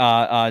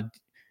 Deontay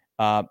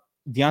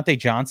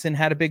Johnson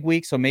had a big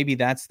week, so maybe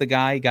that's the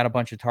guy. He got a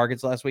bunch of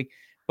targets last week,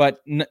 but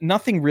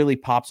nothing really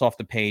pops off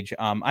the page.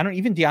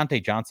 Even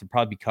Deontay Johnson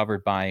probably be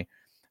covered by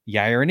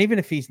Yair, and even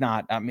if he's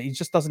not, he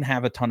just doesn't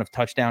have a ton of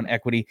touchdown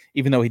equity,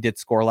 even though he did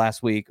score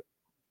last week.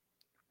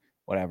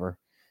 Whatever,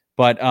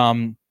 but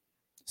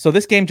so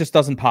this game just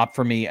doesn't pop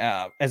for me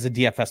as a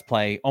DFS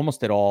play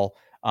almost at all.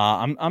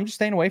 I'm just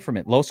staying away from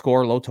it. Low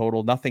score, low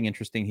total, nothing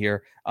interesting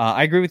here.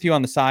 I agree with you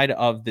on the side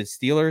of the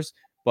Steelers,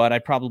 but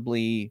I'd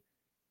probably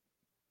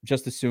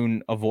just as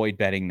soon avoid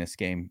betting this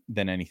game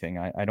than anything.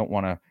 I don't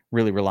want to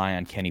really rely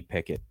on Kenny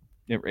Pickett.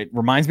 It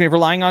reminds me of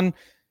relying on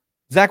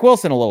Zach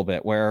Wilson a little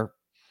bit, where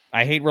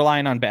I hate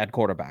relying on bad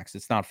quarterbacks.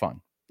 It's not fun.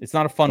 It's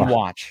not a fun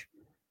watch.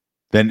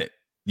 Then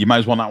you might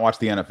as well not watch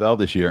the NFL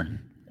this year.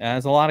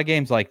 There's a lot of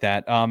games like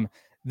that.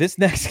 This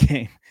next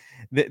game,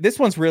 this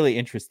one's really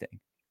interesting.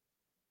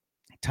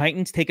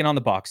 Titans taking on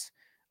the Bucs.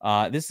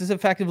 This is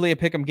effectively a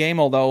pick'em game,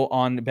 although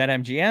on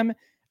BetMGM,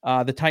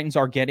 the Titans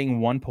are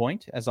getting 1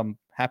 point, as I'm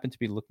happen to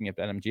be looking at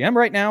BetMGM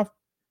right now.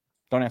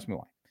 Don't ask me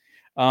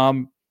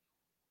why.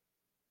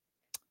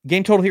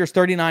 Game total here is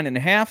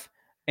 39.5,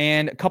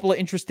 and a couple of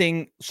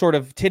interesting sort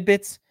of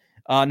tidbits.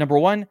 Number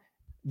one,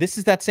 this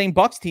is that same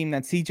Bucs team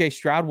that CJ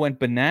Stroud went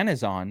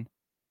bananas on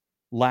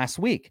last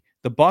week.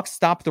 The Bucs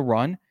stopped the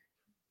run,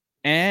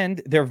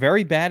 and they're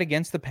very bad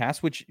against the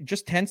pass, which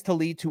just tends to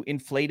lead to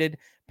inflated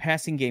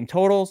passing game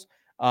totals.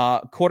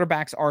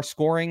 Quarterbacks are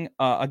scoring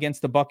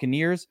against the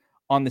Buccaneers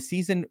on the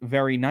season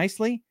very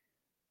nicely.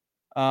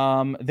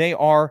 They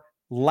are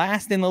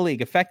last in the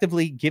league,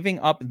 effectively giving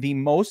up the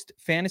most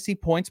fantasy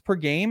points per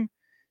game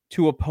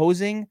to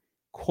opposing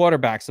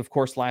quarterbacks. Of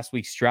course, last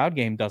week's Stroud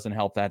game doesn't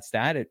help that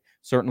stat. It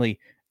certainly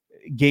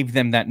gave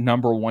them that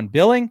number one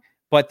billing,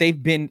 but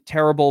they've been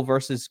terrible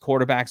versus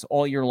quarterbacks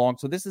all year long.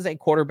 So this is a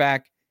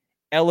quarterback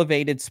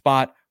elevated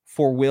spot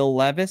for Will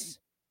Levis.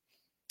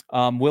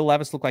 Will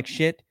Levis looked like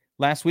shit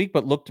last week,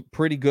 but looked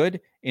pretty good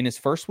in his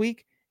first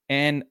week.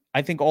 And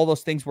I think all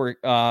those things were,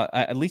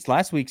 at least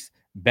last week's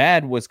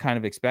bad was kind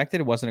of expected.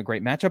 It wasn't a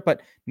great matchup,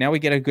 but now we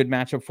get a good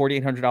matchup.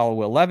 $4,800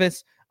 Will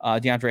Levis,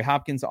 DeAndre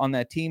Hopkins on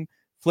that team.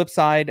 Flip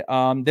side,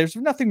 there's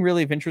nothing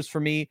really of interest for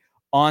me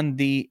on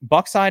the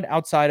Bucs side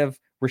outside of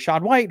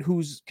Rachaad White,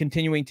 who's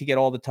continuing to get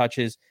all the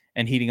touches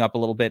and heating up a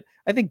little bit.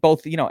 I think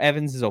both,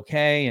 Evans is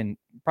okay, and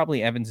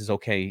probably Evans is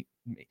okay.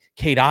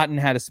 Cade Otton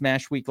had a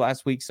smash week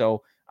last week,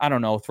 so I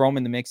don't know. Throw him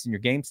in the mix in your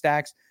game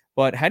stacks.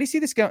 But how do you see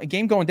this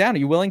game going down? Are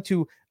you willing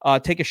to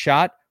take a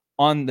shot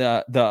on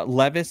the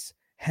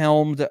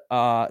Levis-helmed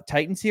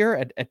Titans here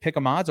at pick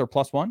 'em odds or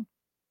 +1?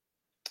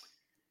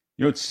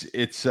 It's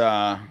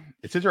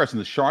interesting.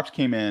 The Sharps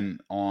came in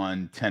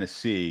on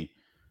Tennessee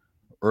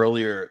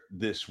earlier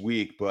this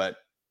week, but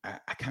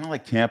I kind of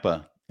like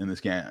Tampa in this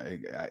game.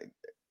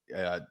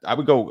 I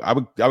would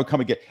come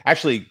and get.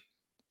 Actually,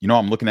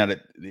 I'm looking at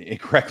it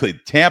incorrectly.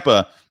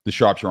 Tampa, the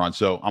Sharps are on,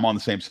 so I'm on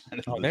the same side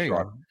of the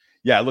Sharps.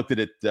 Yeah, I looked at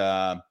it.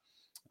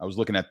 I was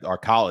looking at our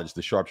college.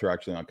 The Sharps are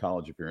actually on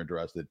college if you're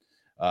interested.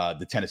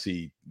 The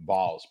Tennessee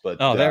Vols, but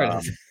there it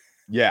is.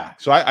 Yeah,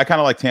 so I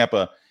kind of like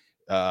Tampa.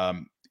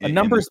 A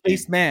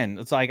numbers-based man.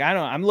 It's like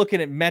I'm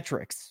looking at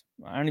metrics.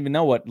 I don't even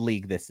know what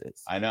league this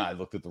is. I know. I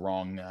looked at the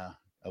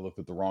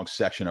wrong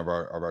section of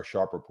our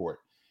Sharp report,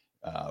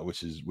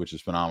 which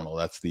is phenomenal.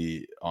 That's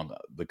on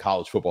the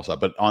college football side,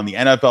 but on the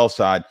NFL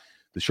side,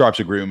 the Sharps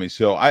agree with me.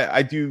 So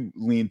I do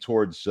lean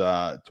towards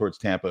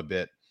Tampa a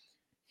bit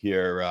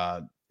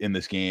here in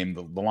this game.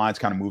 The line's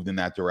kind of moved in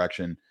that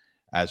direction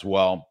as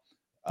well.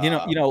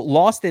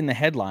 Lost in the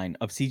headline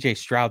of CJ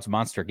Stroud's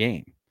monster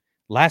game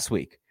last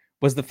week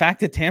was the fact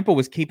that Tampa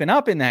was keeping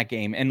up in that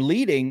game and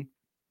leading.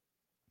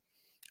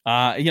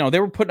 They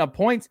were putting up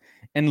points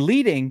and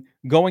leading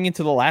going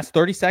into the last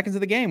 30 seconds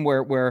of the game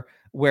where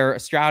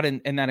Stroud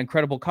and that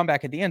incredible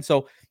comeback at the end.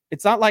 So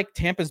it's not like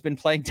Tampa's been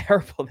playing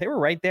terrible. They were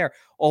right there.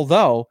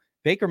 Although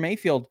Baker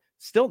Mayfield,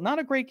 still not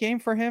a great game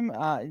for him.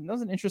 It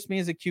doesn't interest me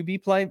as a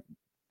QB play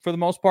for the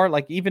most part.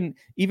 Like even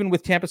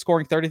with Tampa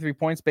scoring 33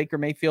 points, Baker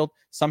Mayfield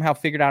somehow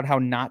figured out how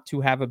not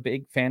to have a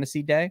big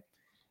fantasy day.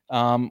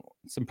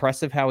 It's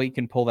impressive how he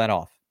can pull that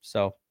off.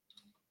 So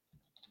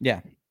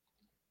yeah,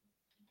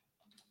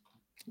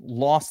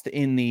 lost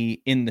in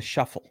the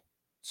shuffle,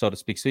 so to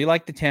speak. So you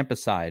like the Tampa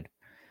side.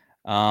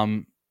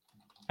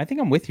 I think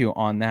I'm with you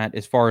on that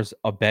as far as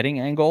a betting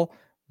angle.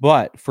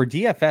 But for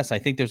DFS, I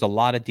think there's a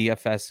lot of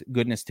DFS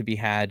goodness to be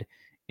had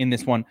in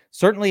this one.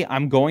 Certainly,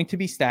 I'm going to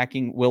be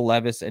stacking Will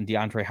Levis and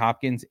DeAndre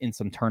Hopkins in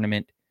some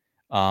tournament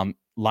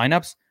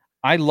lineups.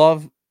 I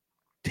love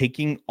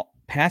taking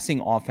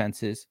passing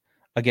offenses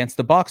against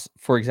the Bucs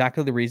for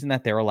exactly the reason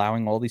that they're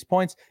allowing all these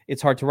points.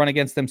 It's hard to run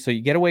against them. So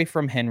you get away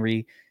from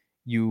Henry.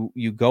 You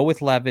go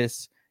with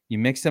Levis. You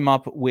mix him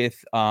up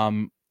with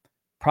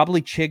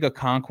probably Chig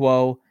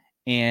Okonkwo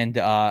and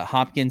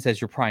Hopkins as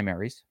your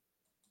primaries.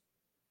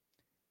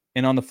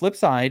 And on the flip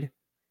side,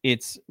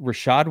 it's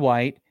Rachaad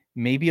White,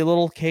 maybe a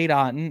little Cade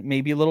Otton,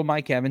 maybe a little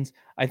Mike Evans.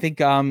 I think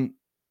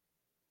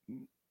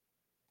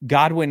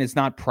Godwin is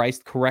not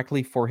priced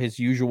correctly for his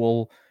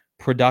usual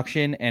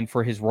production and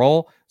for his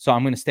role. So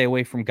I'm going to stay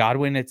away from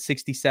Godwin at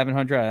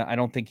 6,700. I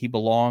don't think he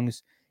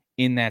belongs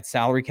in that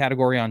salary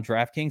category on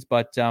DraftKings.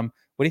 But what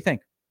do you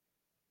think?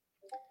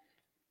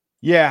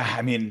 Yeah,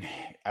 I mean,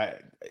 I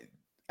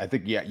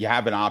think you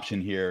have an option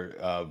here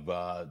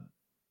of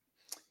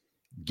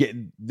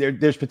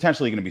there's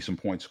potentially going to be some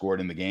points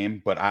scored in the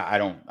game, but I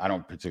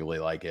don't particularly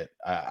like it.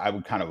 I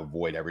would kind of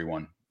avoid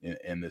everyone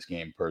in this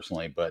game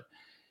personally, but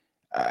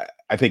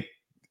I think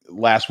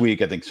last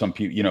week, I think some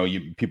people,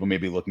 people may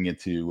be looking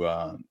into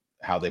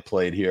how they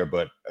played here,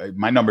 but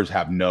my numbers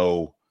have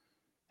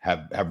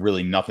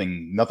really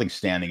nothing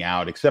standing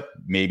out except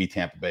maybe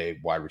Tampa Bay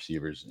wide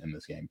receivers in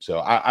this game. So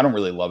I don't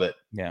really love it.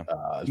 Yeah.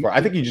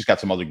 I think you just got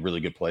some other really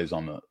good plays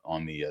on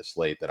the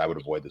slate that I would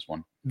avoid this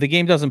one. The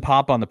game doesn't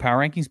pop on the power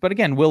rankings, but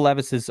again, Will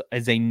Levis is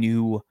a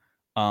new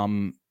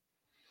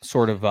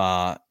sort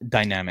of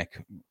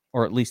dynamic,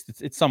 or at least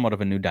it's somewhat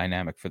of a new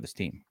dynamic for this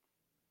team.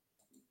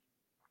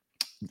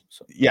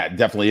 So. Yeah, it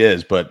definitely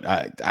is, but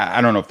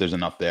I don't know if there's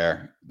enough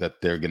there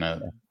that they're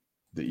gonna,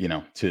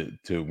 to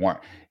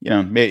warrant,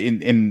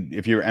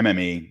 if you're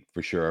MME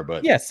for sure,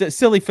 but yes,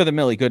 silly for the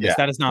millie. Goodness,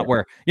 that is not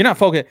where you're not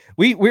focused.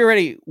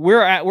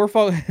 We're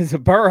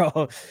focused.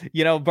 Burrow,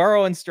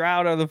 Burrow and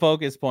Stroud are the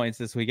focus points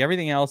this week.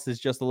 Everything else is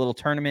just a little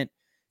tournament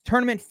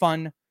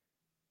fun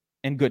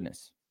and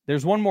goodness.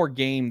 There's one more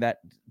game that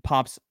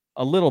pops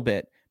a little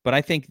bit, but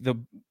I think the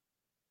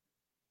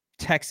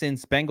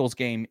Texans Bengals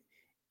game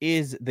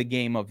is the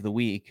game of the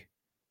week,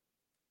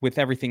 with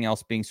everything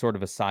else being sort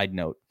of a side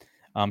note.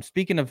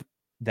 Speaking of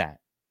that,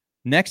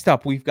 next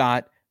up, we've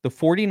got the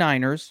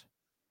 49ers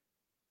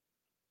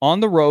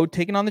on the road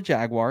taking on the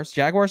Jaguars.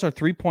 Jaguars are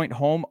 3-point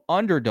home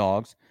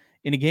underdogs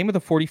in a game with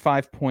a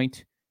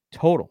 45-point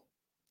total.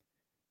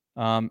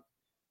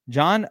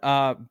 John,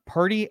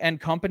 Purdy and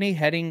company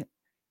heading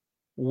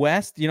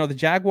west. The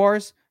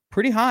Jaguars,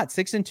 pretty hot,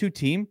 6-2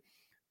 team.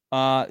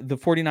 The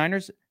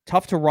 49ers,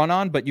 tough to run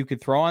on, but you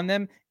could throw on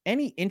them.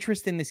 Any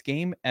interest in this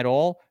game at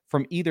all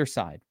from either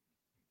side?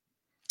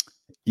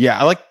 Yeah,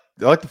 I like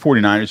the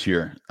 49ers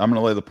here. I'm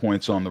going to lay the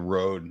points on the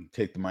road and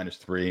take the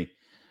 -3.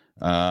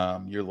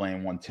 You're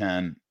laying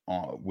 110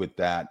 with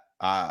that.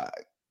 Now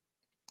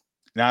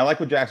I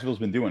like what Jacksonville's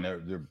been doing.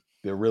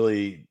 They're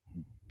really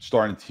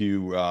starting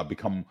to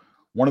become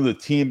one of the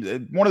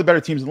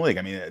better teams in the league.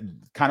 I mean,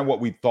 kind of where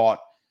we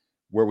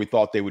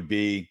thought they would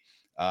be.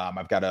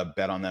 I've got a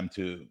bet on them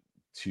to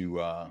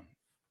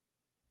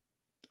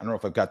I don't know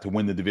if I've got to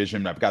win the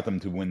division. I've got them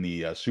to win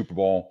the Super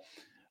Bowl.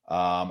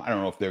 I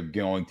don't know if they're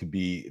going to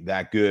be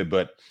that good,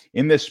 but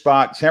in this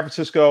spot, San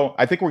Francisco,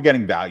 I think we're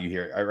getting value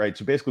here. All right.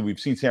 So basically, we've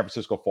seen San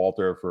Francisco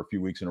falter for a few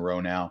weeks in a row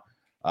now,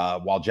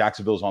 while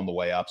Jacksonville's on the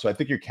way up. So I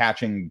think you're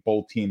catching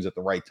both teams at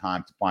the right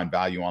time to find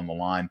value on the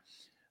line.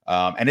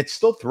 And it's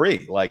still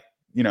 3,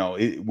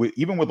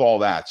 even with all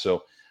that.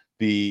 So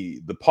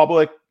the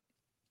public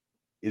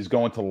is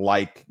going to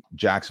like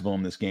Jacksonville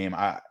in this game.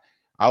 I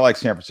like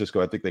San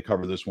Francisco. I think they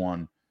cover this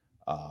one.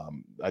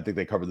 I think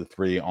they cover the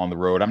 3 on the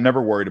road. I'm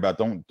never worried about,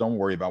 don't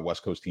worry about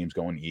West Coast teams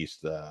going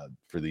east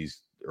for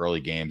these early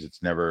games.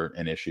 It's never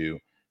an issue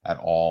at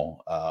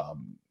all.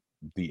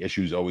 The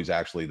issue is always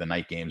actually the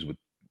night games with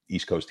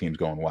East Coast teams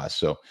going west.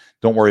 So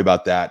don't worry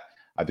about that.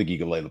 I think you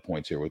can lay the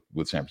points here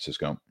with San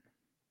Francisco.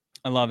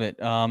 I love it.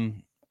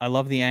 I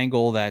love the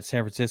angle that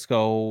San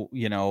Francisco,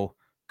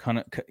 kind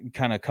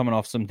of coming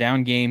off some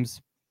down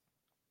games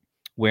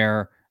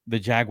where the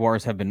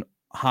Jaguars have been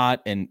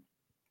hot, and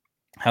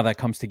how that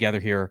comes together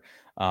here,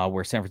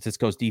 where San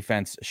Francisco's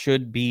defense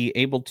should be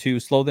able to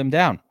slow them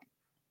down.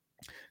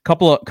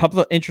 Couple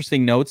of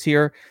interesting notes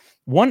here.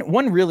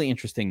 One really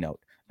interesting note,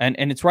 and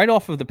it's right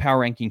off of the power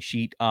ranking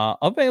sheet,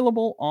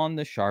 available on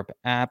the Sharp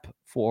app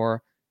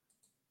for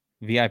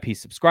VIP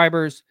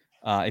subscribers.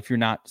 If you're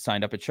not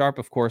signed up at Sharp,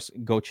 of course,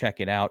 go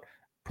check it out.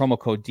 Promo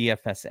code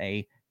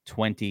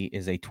DFSA20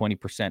 is a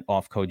 20%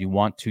 off code. You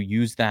want to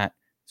use that.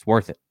 It's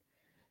worth it.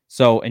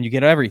 So, and you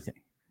get everything.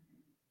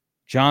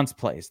 John's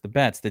plays, the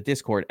bets, the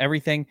Discord,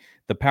 everything,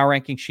 the power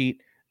ranking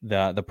sheet,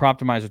 the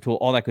Proptimizer tool,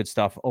 all that good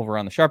stuff over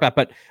on the Sharp app.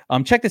 But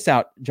check this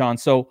out, John.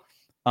 So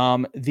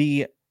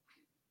the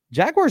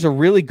Jaguars are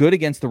really good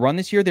against the run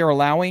this year. They're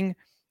allowing,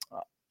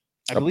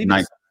 I believe,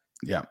 9.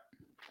 Yeah.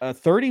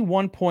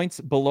 31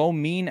 points below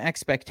mean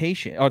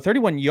expectation, or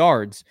 31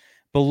 yards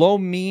below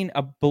mean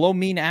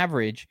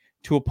average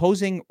to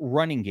opposing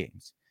running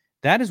games.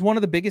 That is one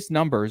of the biggest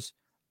numbers,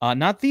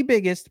 not the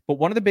biggest, but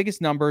one of the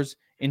biggest numbers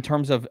in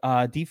terms of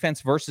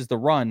defense versus the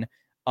run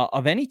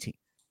of any team.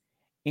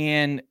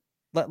 And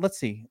let's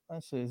see.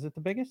 Is it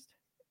the biggest?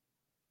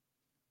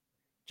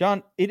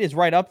 John, it is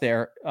right up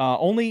there.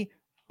 It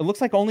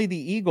looks like only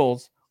the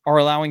Eagles are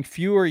allowing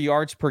fewer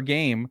yards per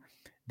game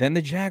than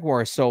the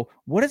Jaguars. So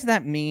what does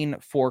that mean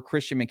for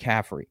Christian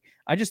McCaffrey?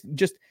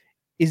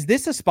 Is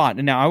this a spot?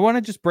 And now I want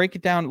to just break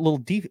it down a little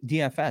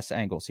DFS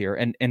angles here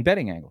and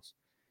betting angles.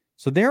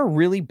 So they're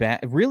really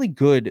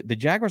good. The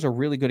Jaguars are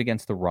really good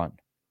against the run.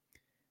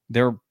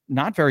 They're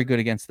not very good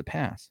against the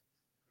pass.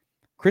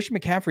 Christian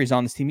McCaffrey is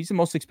on this team. He's the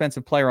most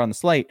expensive player on the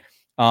slate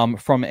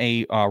from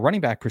a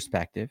running back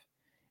perspective.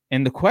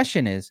 And the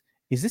question is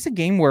this a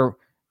game where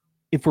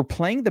if we're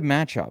playing the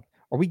matchup,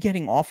 are we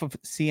getting off of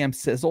CM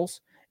sizzles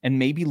and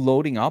maybe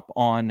loading up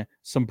on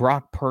some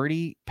Brock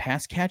Purdy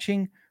pass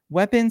catching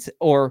weapons,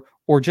 or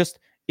just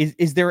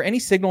is there any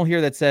signal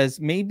here that says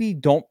maybe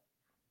don't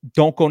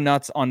go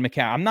nuts on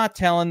McCaffrey? I'm not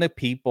telling the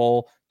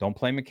people don't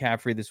play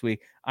McCaffrey this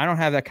week. I don't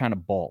have that kind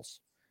of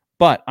balls,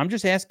 but I'm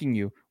just asking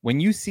you,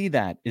 when you see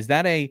that, is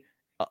that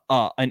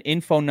an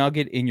info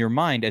nugget in your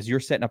mind as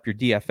you're setting up your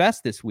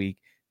DFS this week?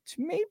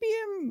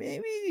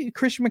 Maybe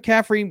Christian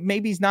McCaffrey,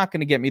 maybe he's not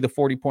going to get me the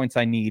 40 points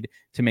I need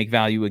to make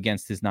value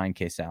against his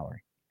 $9,000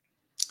 salary.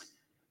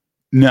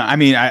 No, I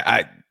mean,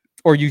 I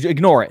or you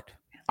ignore it.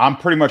 I'm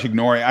pretty much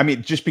ignoring. I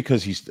mean, just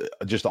because he's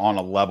just on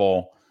a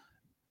level.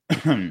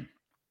 When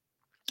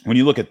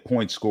you look at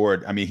points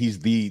scored, I mean, he's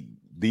the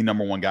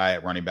number one guy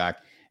at running back.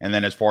 And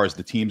then as far as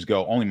the teams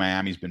go, only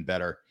Miami's been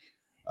better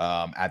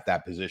at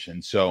that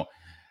position. So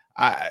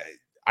I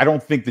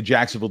don't think the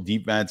Jacksonville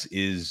defense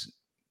is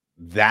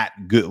that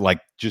good,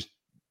 like just,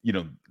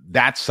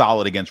 that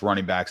solid against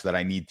running backs that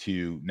I need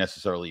to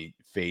necessarily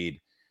fade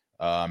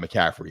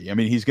McCaffrey. I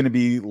mean, he's going to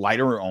be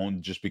lighter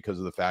owned just because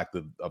of the fact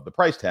of the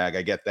price tag.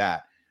 I get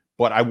that,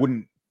 but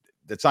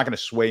that's not going to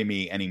sway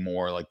me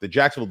anymore. Like the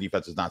Jacksonville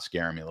defense is not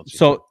scaring me.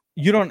 So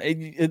you don't,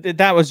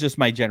 that was just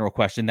my general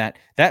question that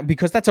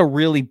because that's a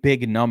really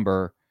big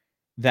number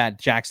that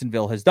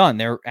Jacksonville has done.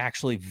 They're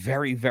actually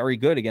very, very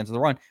good against the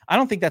run. I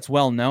don't think that's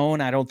well known.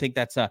 I don't think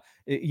that's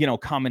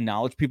common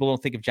knowledge. People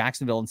don't think of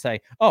Jacksonville and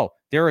say, oh,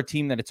 they're a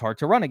team that it's hard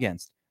to run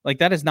against. Like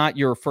that is not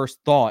your first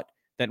thought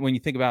that when you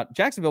think about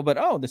Jacksonville, but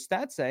the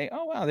stats say,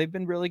 oh wow, they've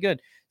been really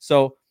good.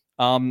 So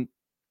I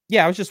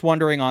was just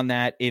wondering on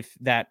that, if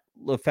that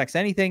affects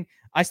anything.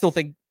 I still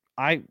think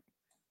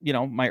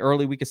my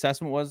early week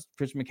assessment was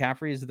Christian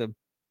McCaffrey is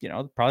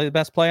probably the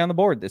best play on the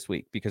board this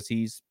week because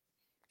he's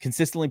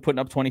consistently putting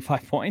up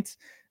 25 points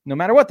no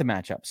matter what the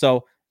matchup.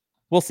 So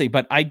we'll see.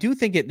 But I do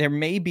think there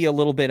may be a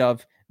little bit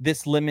of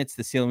this limits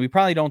the ceiling. We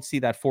probably don't see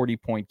that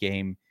 40-point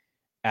game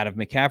out of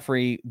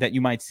McCaffrey that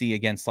you might see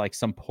against like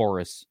some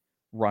porous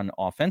run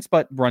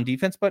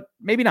defense, but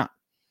maybe not.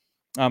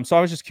 So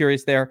I was just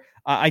curious there.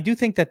 I do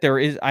think that there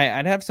is,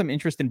 I'd have some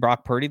interest in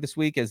Brock Purdy this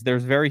week as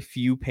there's very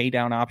few pay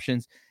down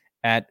options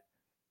at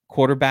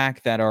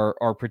quarterback that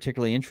are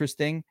particularly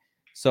interesting.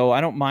 So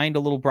I don't mind a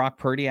little Brock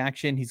Purdy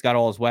action. He's got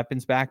all his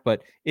weapons back,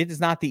 but it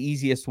is not the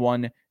easiest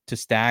one to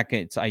stack.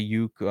 It's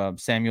Ayuk,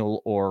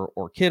 Samuel,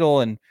 or Kittle,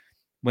 and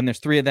when there's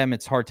three of them,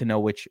 it's hard to know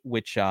which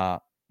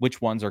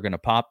ones are going to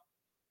pop.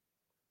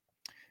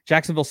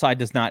 Jacksonville side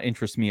does not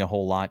interest me a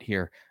whole lot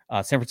here.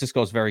 San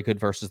Francisco is very good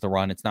versus the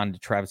run. It's not a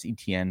Travis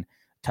Etienne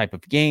type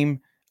of game,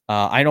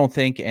 I don't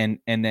think. And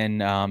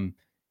then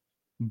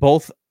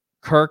both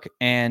Kirk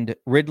and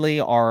Ridley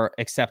are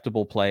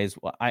acceptable plays.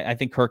 I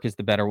think Kirk is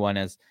the better one,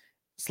 as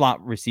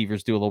slot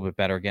receivers do a little bit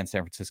better against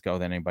San Francisco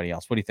than anybody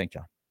else. What do you think,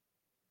 John?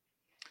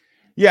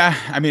 Yeah,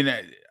 I mean,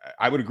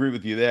 I would agree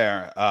with you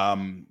there.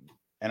 And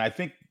I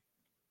think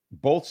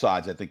both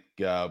sides, I think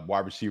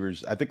wide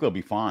receivers, I think they'll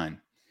be fine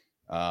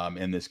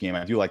in this game.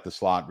 I do like the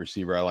slot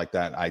receiver. I like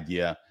that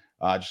idea.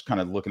 Just kind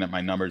of looking at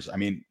my numbers. I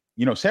mean,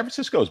 San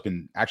Francisco has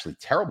been actually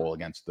terrible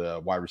against the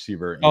wide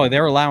receiver.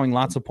 They're allowing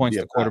lots of points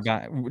to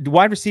quarterback.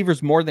 Wide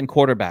receivers more than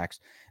quarterbacks.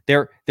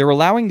 They're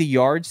allowing the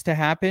yards to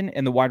happen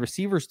and the wide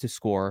receivers to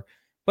score,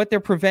 but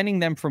they're preventing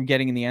them from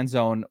getting in the end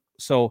zone.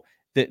 So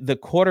the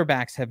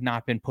quarterbacks have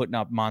not been putting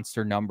up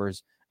monster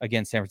numbers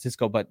against San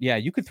Francisco. But yeah,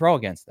 you could throw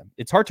against them.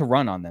 It's hard to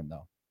run on them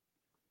though.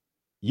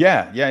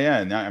 Yeah.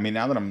 Now, I mean,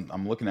 now that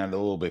I'm looking at it a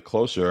little bit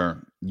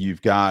closer,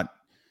 you've got,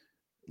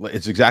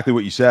 it's exactly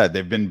what you said.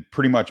 They've been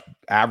pretty much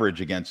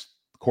average against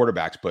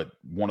quarterbacks, but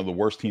one of the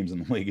worst teams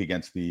in the league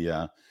against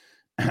the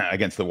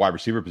wide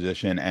receiver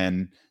position,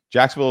 and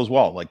Jacksonville as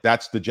well. Like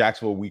that's the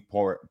Jacksonville weak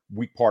part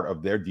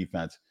of their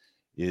defense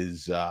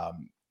is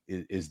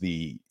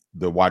the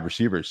wide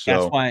receivers.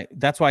 So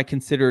that's why I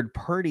considered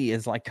Purdy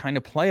as like kind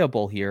of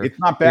playable here. It's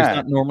not bad. He's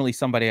not normally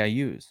somebody I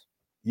use.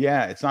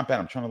 Yeah, it's not bad.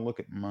 I'm trying to look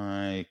at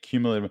my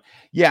cumulative.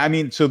 Yeah, I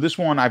mean, so this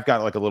one I've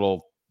got like a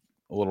little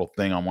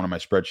thing on one of my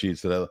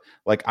spreadsheets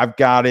that I've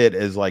got it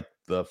as like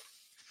the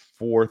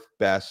fourth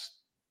best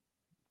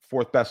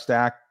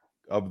stack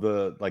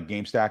like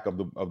game stack of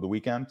the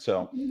weekend.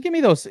 So give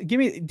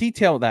me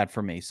detail that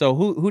for me. So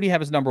who do you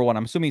have as number one?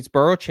 I'm assuming it's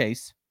Burrow,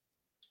 Chase.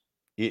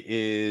 it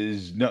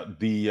is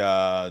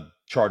the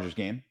Chargers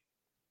game.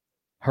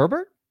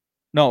 Herbert?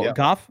 No, Yeah.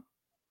 Goff.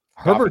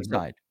 Herbert's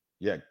side.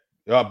 Yeah.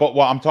 But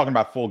I'm talking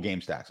about full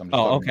game stacks. I'm just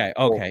talking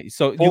about okay.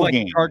 So full you like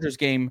game. the Chargers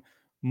game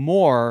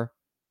more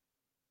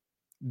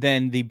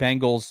than the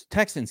Bengals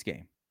Texans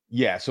game?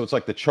 Yeah, so it's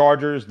like the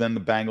Chargers, then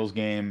the Bengals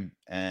game,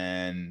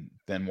 and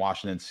then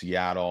Washington,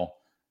 Seattle,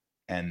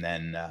 and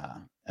then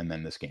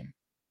this game.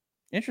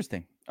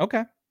 Interesting.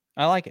 Okay,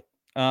 I like it.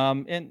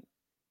 And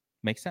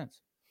makes sense.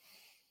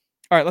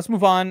 All right, let's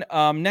move on.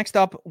 Next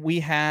up,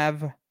 we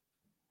have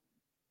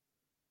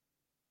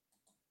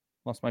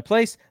lost my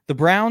place. The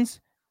Browns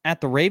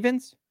at the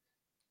Ravens.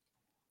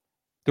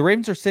 The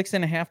Ravens are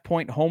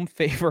 6.5-point home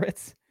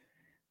favorites.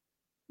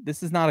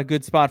 This is not a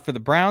good spot for the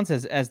Browns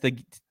as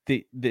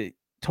the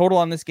total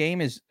on this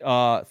game is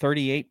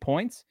 38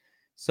 points.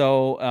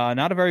 So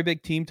not a very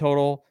big team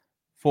total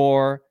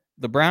for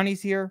the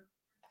Brownies here.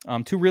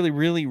 Two really,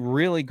 really,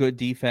 really good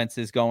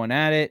defenses going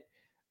at it.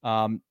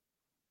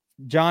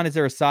 John, is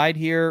there a side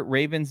here?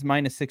 Ravens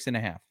minus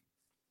 6.5.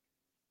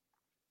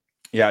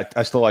 Yeah,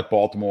 I still like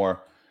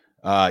Baltimore,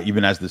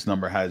 even as this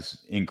number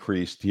has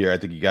increased here. I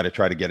think you got to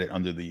try to get it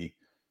under the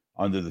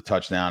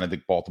touchdown. I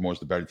think Baltimore's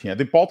the better team. I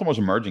think Baltimore's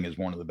emerging as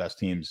one of the best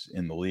teams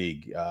in the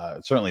league.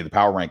 Certainly the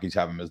power rankings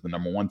have them as the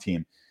number one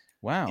team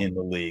in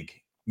the league.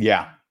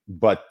 Yeah.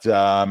 But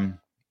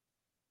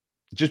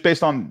just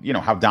based on,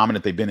 how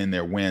dominant they've been in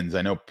their wins,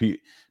 I know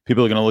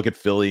people are going to look at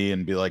Philly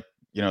and be like,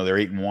 they're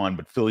 8-1,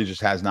 but Philly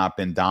just has not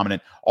been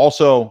dominant.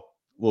 Also,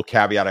 little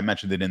caveat, I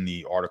mentioned it in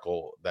the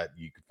article that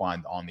you can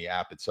find on the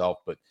app itself,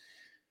 but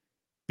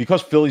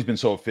because Philly's been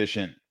so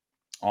efficient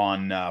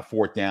on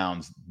fourth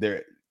downs,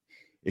 it's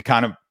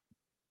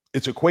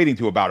equating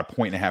to about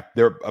 1.5.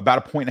 They're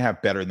about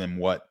 1.5 better than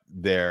what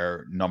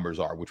their numbers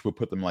are, which would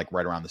put them like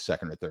right around the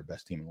second or third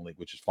best team in the league,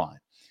 which is fine.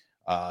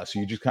 So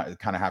you just kind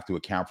of have to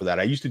account for that.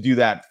 I used to do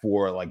that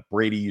for like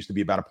Brady used to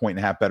be about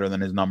 1.5 better than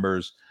his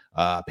numbers.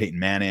 Peyton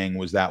Manning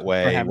was that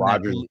way.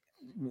 Rodgers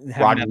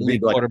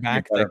lead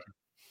quarterback.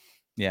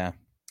 You have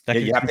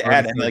to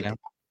add, and like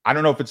I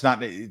don't know if it's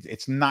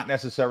not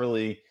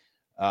necessarily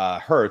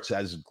Hurts,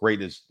 as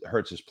great as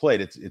Hurts has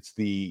played. It's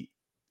the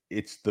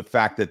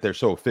fact that they're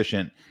so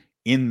efficient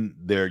in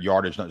their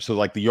yardage. So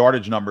like the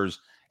yardage numbers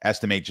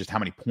estimate just how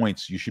many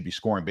points you should be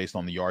scoring based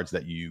on the yards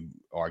that you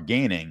are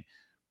gaining.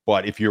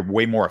 But if you're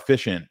way more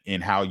efficient in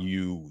how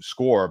you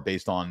score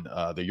based on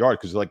the yard,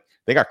 because like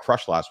they got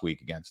crushed last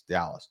week against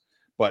Dallas.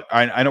 But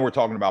I know we're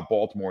talking about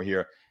Baltimore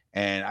here,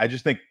 and I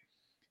just think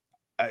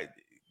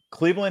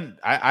Cleveland.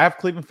 I have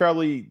Cleveland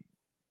fairly,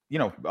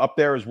 up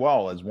there as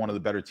well as one of the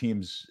better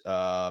teams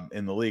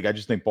in the league. I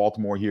just think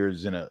Baltimore here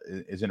is in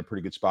a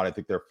pretty good spot. I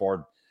think they're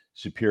far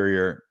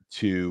superior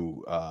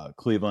to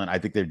Cleveland. I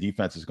think their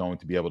defense is going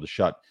to be able to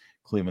shut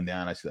Cleveland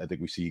down. I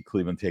think we see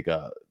Cleveland take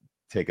a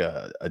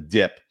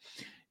dip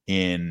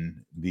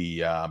in the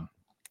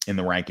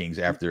rankings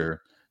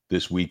after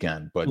this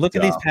weekend. But look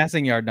at these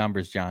passing yard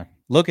numbers, John.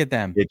 Look at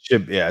them. It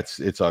should,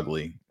 it's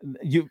ugly.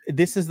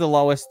 This is the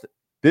lowest.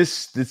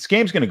 This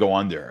game's going to go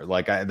under.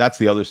 Like that's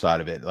the other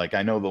side of it. Like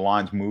I know the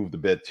lines moved a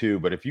bit too,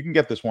 but if you can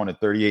get this one at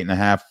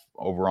 38.5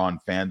 over on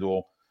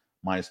FanDuel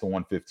minus the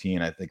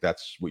 115, I think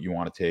that's what you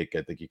want to take.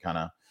 I think you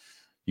can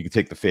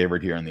take the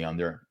favorite here in the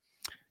under.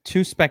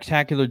 Two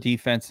spectacular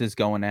defenses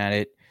going at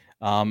it.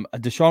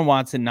 Deshaun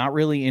Watson not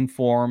really in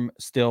form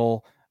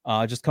still,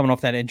 just coming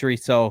off that injury.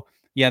 So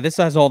yeah, this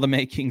has all the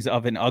makings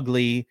of an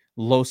ugly,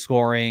 low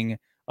scoring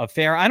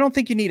affair. I don't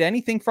think you need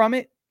anything from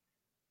it.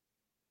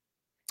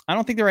 I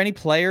don't think there are any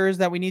players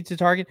that we need to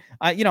target.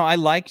 I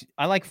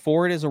like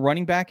Ford as a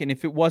running back, and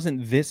if it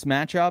wasn't this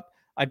matchup,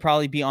 I'd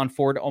probably be on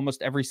Ford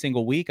almost every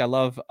single week. I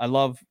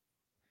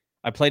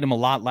played him a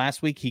lot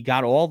last week. He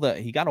got all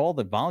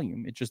the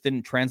volume. It just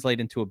didn't translate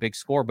into a big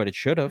score, but it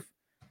should have.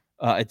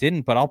 It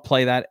didn't, but I'll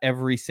play that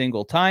every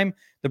single time.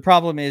 The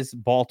problem is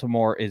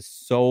Baltimore is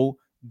so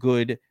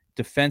good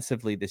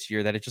defensively this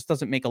year that it just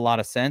doesn't make a lot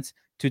of sense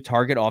to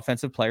target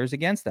offensive players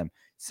against them.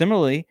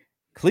 Similarly,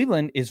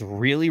 Cleveland is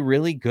really,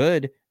 really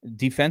good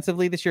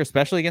defensively this year,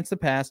 especially against the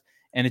pass,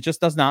 and it just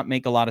does not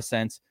make a lot of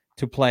sense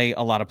to play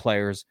a lot of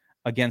players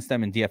against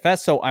them in DFS.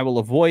 So I will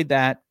avoid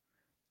that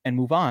and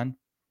move on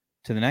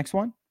to the next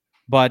one.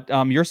 But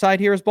your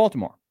side here is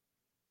Baltimore.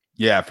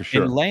 Yeah, for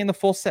sure. And laying the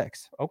full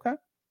 6. Okay.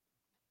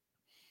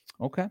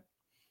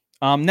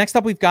 Next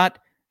up, we've got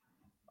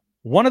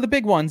one of the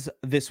big ones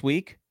this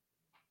week.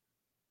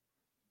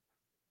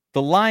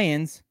 The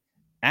Lions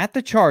at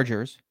the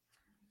Chargers.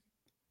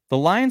 The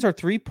Lions are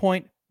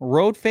 3-point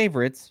road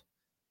favorites.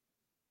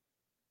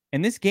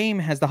 And this game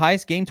has the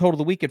highest game total of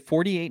the week at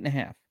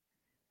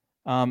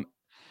 48.5.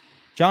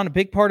 John, a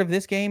big part of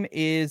this game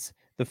is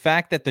the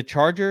fact that the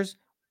Chargers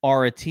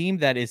are a team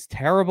that is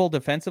terrible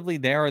defensively.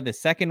 They are the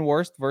second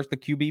worst versus the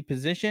QB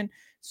position.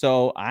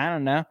 So I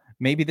don't know.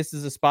 Maybe this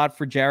is a spot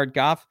for Jared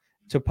Goff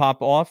to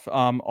pop off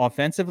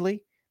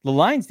offensively. The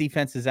Lions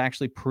defense is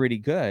actually pretty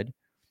good.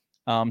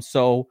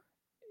 So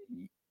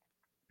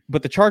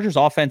but the Chargers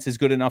offense is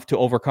good enough to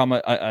overcome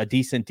a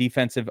decent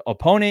defensive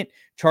opponent.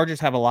 Chargers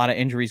have a lot of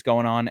injuries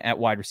going on at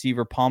wide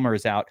receiver. Palmer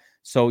is out.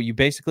 So you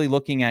basically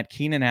looking at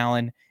Keenan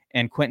Allen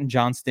and Quentin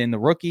Johnston, the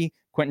rookie.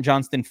 Quentin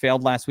Johnston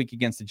failed last week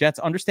against the Jets,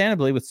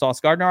 understandably, with Sauce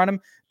Gardner on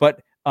him.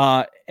 But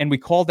and we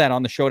called that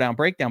on the Showdown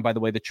Breakdown, by the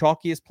way, the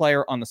chalkiest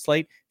player on the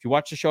slate. If you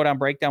watch the Showdown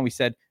Breakdown, we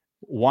said,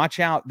 watch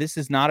out. This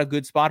is not a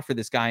good spot for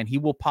this guy, and he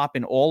will pop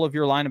in all of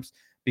your lineups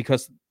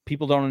because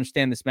people don't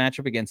understand this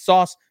matchup against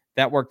Sauce.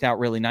 That worked out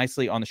really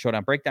nicely on the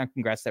Showdown Breakdown.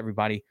 Congrats to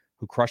everybody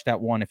who crushed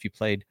that one if you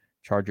played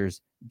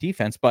Chargers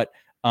defense. But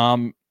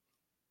on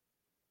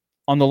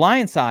the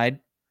Lions side,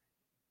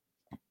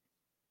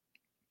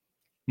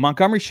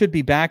 Montgomery should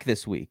be back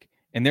this week,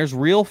 and there's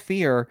real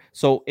fear.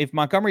 So if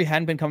Montgomery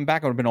hadn't been coming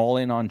back, I would have been all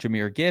in on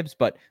Jahmyr Gibbs,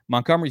 but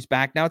Montgomery's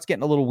back. Now it's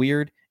getting a little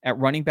weird at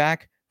running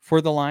back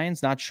for the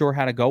Lions. Not sure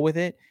how to go with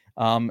it.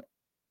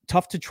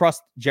 Tough to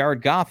trust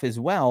Jared Goff as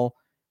well.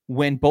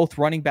 When both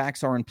running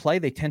backs are in play,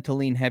 they tend to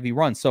lean heavy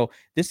runs. So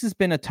this has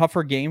been a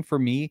tougher game for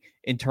me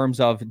in terms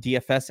of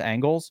DFS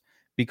angles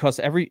because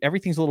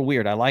everything's a little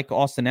weird. I like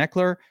Austin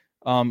Eckler,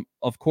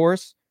 of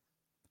course,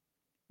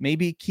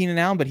 maybe Keenan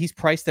Allen, but he's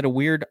priced at a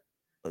weird,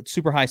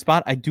 super high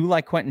spot. I do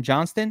like Quentin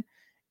Johnston.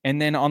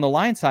 And then on the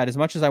Lions side, as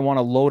much as I want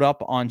to load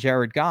up on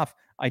Jared Goff,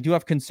 I do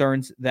have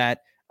concerns that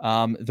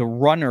the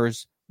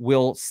runners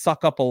will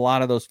suck up a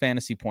lot of those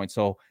fantasy points.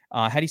 So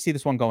how do you see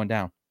this one going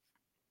down?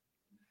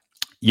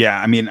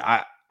 Yeah, I mean,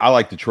 I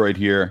like Detroit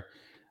here.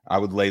 I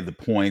would lay the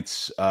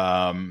points.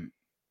 I'm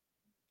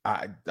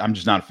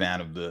just not a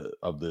fan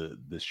of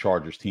this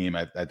Chargers team.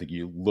 I think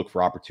you look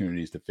for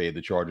opportunities to fade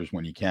the Chargers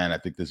when you can. I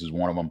think this is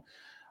one of them.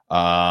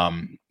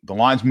 The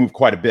lines move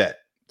quite a bit,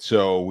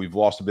 so we've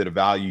lost a bit of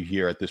value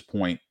here at this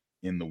point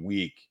in the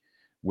week,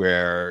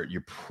 where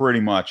you're pretty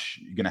much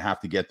going to have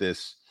to get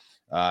this.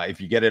 If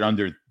you get it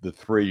under the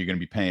 3, you're going to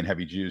be paying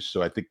heavy juice.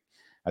 So I think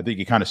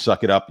you kind of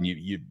suck it up and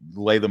you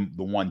lay them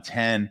the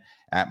 110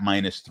 at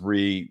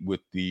 -3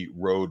 with the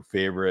road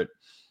favorite.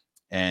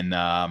 And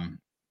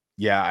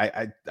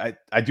yeah,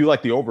 I do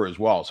like the over as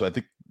well. So I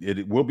think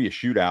it will be a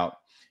shootout,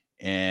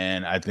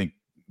 and I think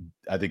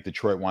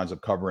Detroit winds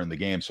up covering the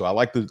game. So I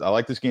like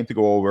this game to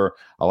go over.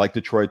 I like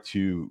Detroit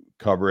to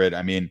cover it.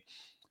 I mean,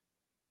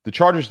 the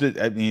Chargers did.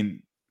 I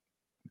mean,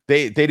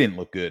 they didn't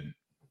look good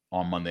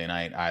on Monday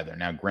night either.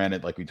 Now,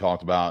 granted, like we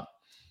talked about,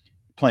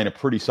 playing a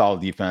pretty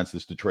solid defense.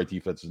 This Detroit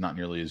defense is not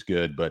nearly as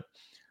good, but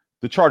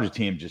the Charger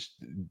team this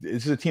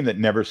is a team that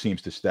never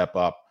seems to step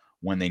up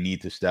when they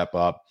need to step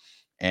up.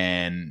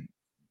 And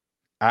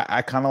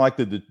I kind of like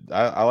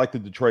I like the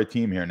Detroit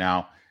team here.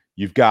 Now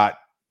you've got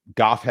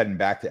Goff heading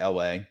back to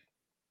LA,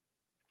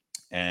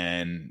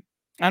 and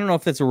I don't know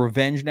if that's a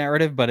revenge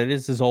narrative, but it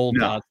is his old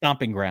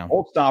stomping ground.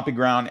 Old stomping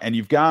ground. And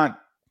you've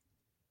got,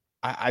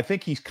 I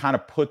think he's kind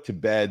of put to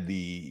bed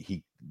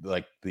the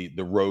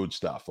road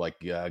stuff. Like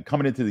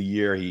coming into the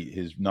year,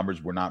 his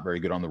numbers were not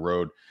very good on the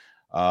road.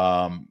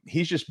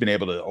 He's just been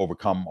able to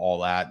overcome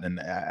all that, and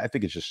I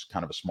think it's just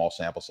kind of a small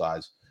sample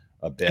size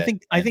a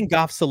bit. I think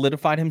Goff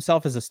solidified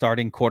himself as a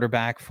starting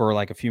quarterback for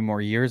like a few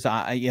more years.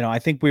 I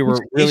think we were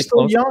really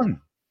close. Young.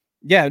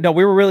 Yeah, no,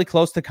 we were really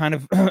close to kind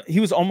of. He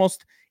was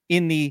almost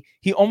he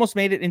almost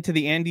made it into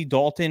the Andy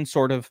Dalton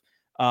sort of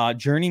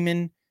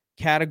journeyman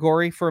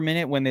category for a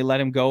minute when they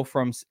let him go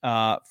from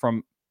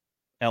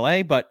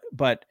LA,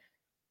 but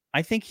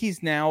I think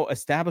he's now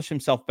established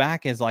himself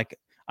back as like,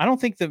 I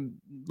don't think the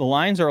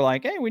Lions are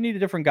like, hey, we need a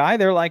different guy.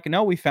 They're like,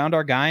 no, we found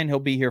our guy and he'll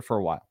be here for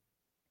a while.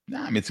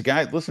 Nah, I mean, it's a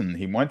guy, listen,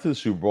 he went to the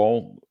Super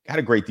Bowl, had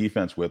a great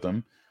defense with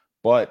him,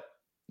 but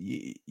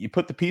you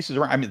put the pieces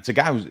around. I mean, it's a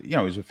guy who's,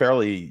 he's a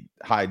fairly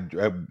high, he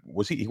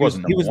wasn't he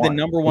was the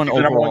number one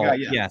overall guy,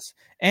 yeah. Yes.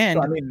 And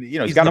so, I mean,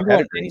 he's got a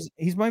pedigree.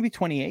 He's maybe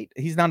 28.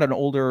 He's not an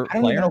older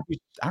player. I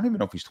don't even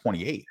know if he's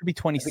 28. Could be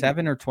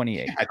 27 or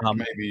 28. I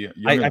think maybe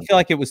I feel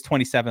like it was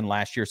 27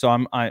 last year.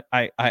 So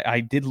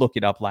I did look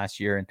it up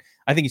last year, and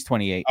I think he's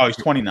 28. Oh, he's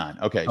 29.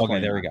 Okay.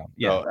 29. There we go.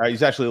 Yeah. So,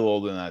 he's actually a little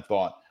older than I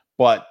thought,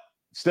 but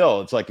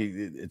still, it's like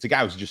it's a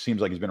guy who just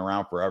seems like he's been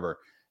around forever.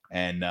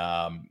 And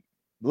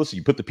listen,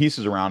 you put the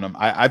pieces around him.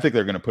 I think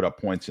they're going to put up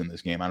points in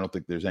this game. I don't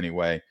think there's any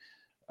way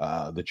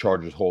the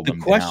Chargers hold them down.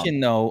 The question,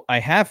 though, I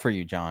have for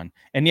you, John,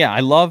 and yeah,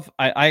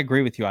 I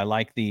agree with you. I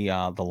like the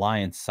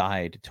Lions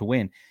side to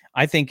win.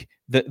 I think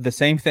the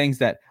same things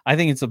that I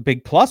think it's a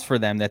big plus for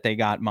them that they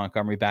got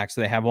Montgomery back,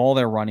 so they have all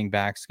their running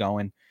backs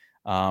going.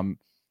 When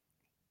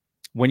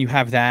you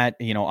have that,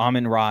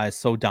 Amon-Ra is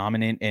so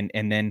dominant,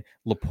 and then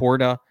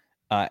Laporta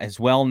as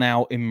well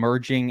now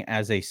emerging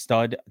as a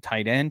stud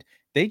tight end.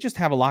 They just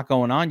have a lot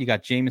going on. You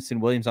got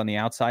Jameson Williams on the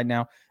outside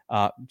now.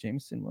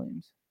 Jameson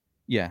Williams,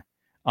 yeah,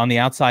 on the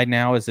outside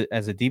now as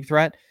a deep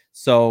threat.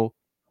 So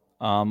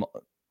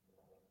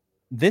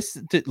this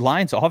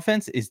Lions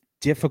offense is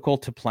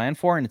difficult to plan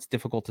for, and it's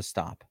difficult to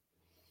stop.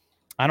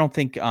 I don't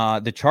think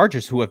the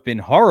Chargers, who have been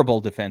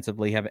horrible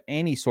defensively, have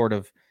any sort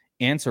of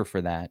answer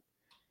for that.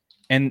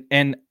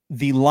 And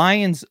the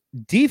Lions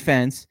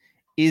defense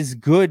is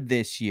good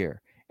this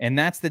year, and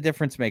that's the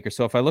difference maker.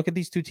 So if I look at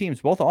these two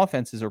teams, both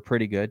offenses are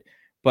pretty good.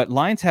 but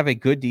Lions have a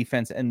good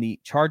defense and the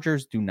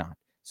Chargers do not.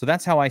 So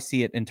that's how I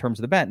see it in terms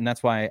of the bet, and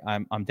that's why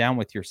I'm down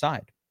with your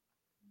side.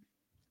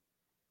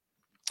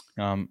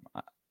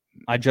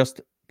 I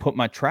just put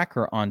my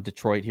tracker on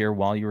Detroit here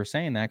while you were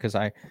saying that because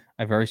I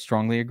very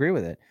strongly agree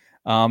with it.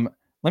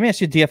 Let me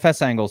ask you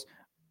DFS angles.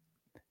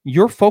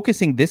 You're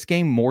focusing this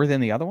game more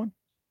than the other one?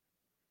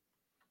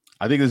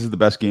 I think this is the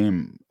best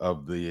game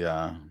of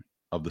the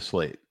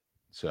slate.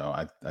 So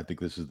I think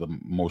this is the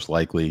most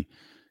likely.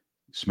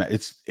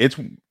 It's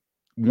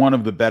one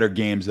of the better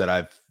games that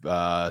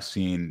I've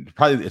seen.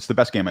 Probably it's the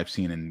best game I've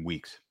seen in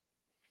weeks.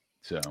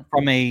 So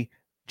from a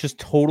just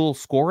total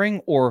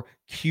scoring or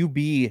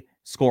QB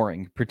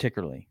scoring,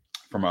 particularly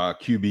from a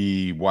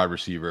QB, wide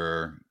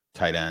receiver,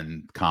 tight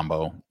end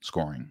combo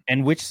scoring.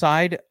 And which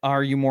side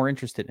are you more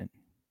interested in?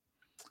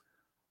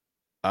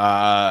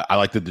 I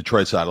like the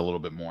Detroit side a little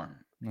bit more.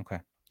 Okay.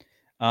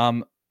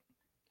 I'm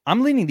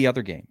leaning the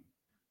other game.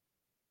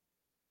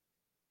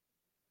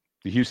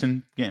 The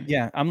Houston game?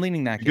 Yeah, I'm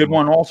leaning that game. Good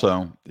one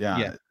also.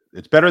 Yeah.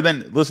 It's better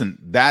than, listen,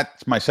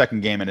 that's my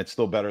second game, and it's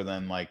still better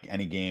than like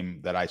any game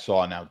that I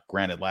saw. Now,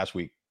 granted, last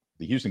week,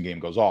 the Houston game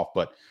goes off,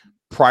 but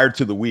prior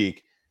to the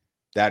week,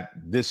 that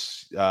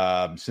this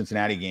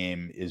Cincinnati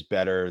game is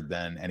better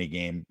than any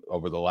game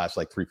over the last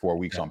like 3-4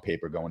 weeks on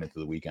paper going into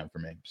the weekend for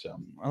me. So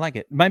I like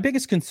it. My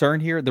biggest concern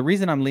here, the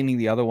reason I'm leaning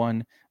the other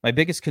one, my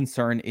biggest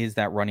concern is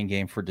that running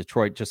game for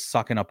Detroit just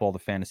sucking up all the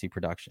fantasy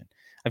production.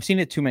 I've seen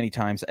it too many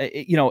times.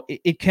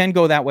 It can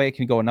go that way. It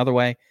can go another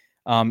way.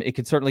 It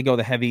could certainly go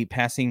the heavy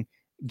passing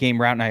game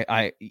route.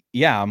 And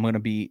I'm going to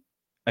be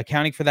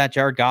accounting for that.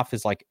 Jared Goff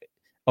is like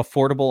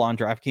affordable on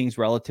DraftKings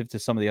relative to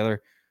some of the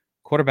other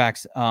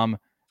quarterbacks.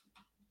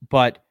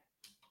 But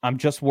I'm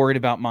just worried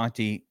about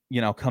Monty,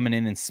 coming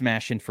in and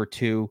smashing for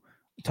 2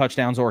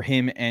 touchdowns, or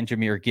him and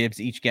Jahmyr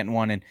Gibbs each getting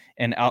one.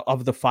 And out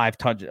of the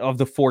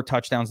 4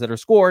 touchdowns that are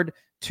scored,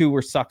 2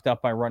 were sucked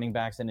up by running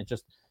backs. And it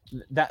just,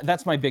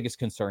 that's my biggest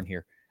concern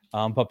here.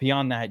 But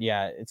beyond that,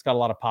 it's got a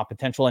lot of pop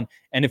potential.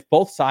 And if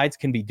both sides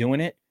can be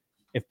doing it,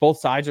 if both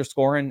sides are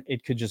scoring,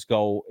 it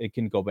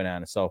can go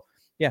bananas. So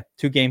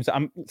 2 games.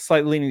 I'm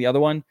slightly leaning the other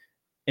one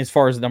as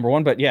far as number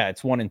 1, but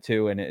it's 1 and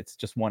 2, and it's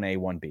just 1A,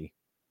 1B.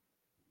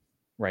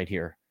 Right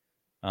here.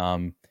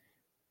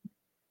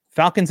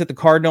 Falcons at the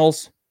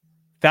Cardinals.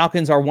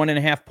 Falcons are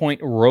 1.5 point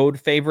road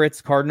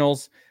favorites.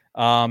 Cardinals.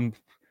 Kyler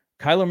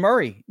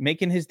Murray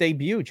making his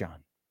debut, John.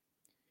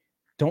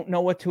 Don't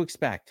know what to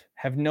expect.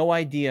 Have no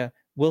idea.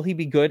 Will he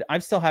be good? I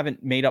still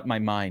haven't made up my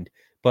mind.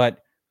 But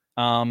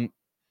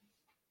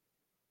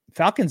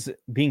Falcons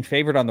being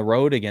favored on the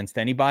road against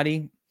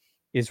anybody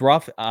is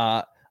rough.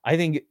 I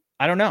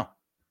don't know.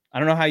 I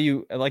don't know how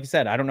you, like I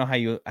said, I don't know how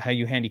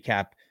you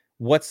handicap.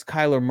 What's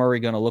Kyler Murray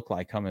going to look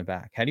like coming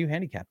back? How do you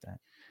handicap that?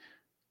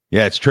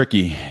 Yeah, it's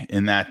tricky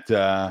in that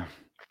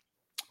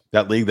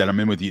league that I'm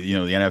in with the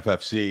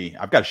NFFC.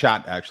 I've got a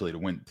shot actually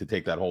to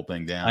take that whole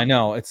thing down. I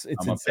know it's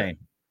insane.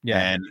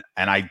 Yeah,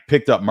 and I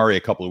picked up Murray a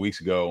couple of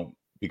weeks ago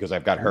because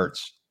I've got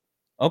Hurts.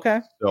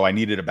 Okay, so I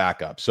needed a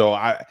backup. So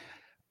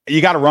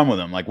you got to run with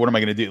him. Like, what am I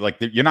going to do? Like,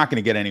 you're not going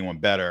to get anyone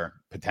better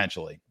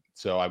potentially.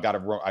 So I got to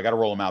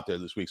roll him out there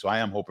this week. So I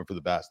am hoping for the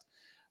best.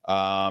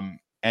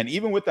 And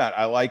even with that,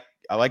 I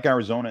like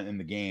Arizona in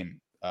the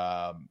game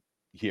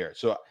here.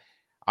 So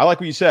I like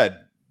what you said.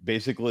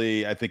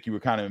 Basically, I think you were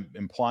kind of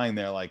implying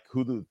there, like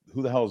who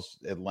the hell's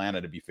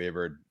Atlanta to be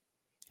favored?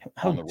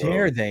 How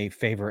dare they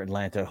favor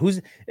Atlanta?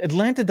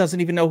 Atlanta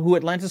doesn't even know who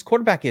Atlanta's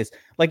quarterback is.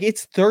 Like,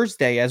 it's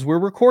Thursday as we're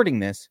recording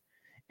this,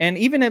 and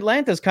even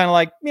Atlanta's kind of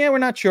like, we're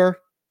not sure.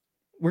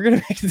 We're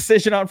gonna make a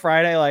decision on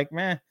Friday. Like,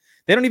 meh.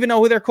 They don't even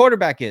know who their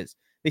quarterback is.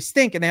 They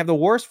stink, and they have the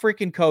worst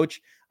freaking coach.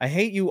 I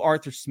hate you,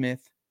 Arthur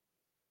Smith.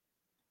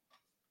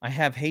 I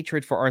have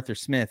hatred for Arthur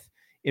Smith.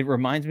 It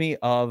reminds me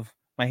of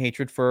my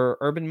hatred for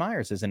Urban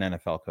Myers as an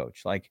NFL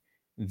coach. Like,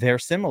 they're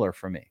similar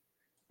for me.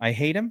 I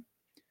hate him.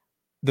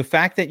 The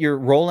fact that you're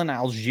rolling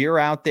Algier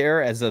out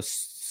there as a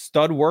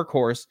stud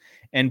workhorse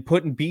and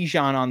putting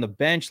Bijan on the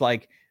bench,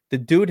 like, the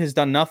dude has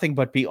done nothing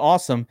but be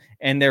awesome,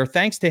 and their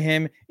thanks to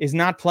him is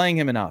not playing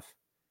him enough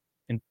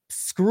and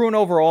screwing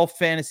over all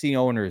fantasy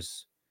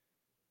owners.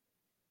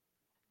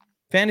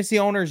 Fantasy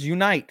owners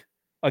unite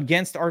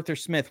against Arthur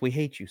Smith. We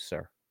hate you,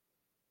 sir.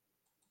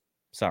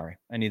 Sorry,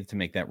 I needed to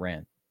make that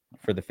rant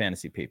for the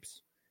fantasy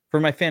peeps, for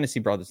my fantasy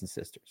brothers and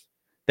sisters.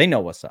 They know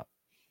what's up.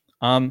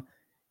 I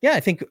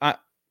think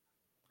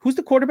who's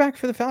the quarterback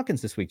for the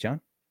Falcons this week,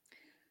 John?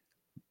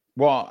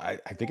 Well,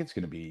 I think it's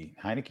going to be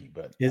Heineke,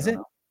 but is it?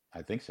 Know.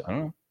 I think so. I don't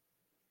know.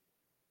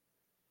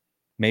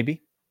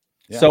 Maybe.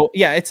 Yeah. So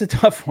it's a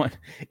tough one.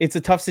 It's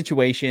a tough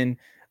situation.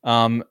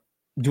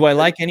 Do I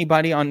like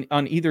anybody on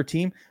either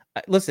team?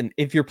 Listen,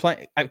 if you're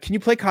playing, can you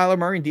play Kyler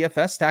Murray in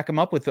DFS? Stack him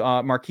up with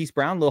Marquise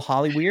Brown, a little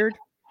Holly Weird,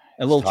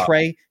 a little tough.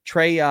 Trey.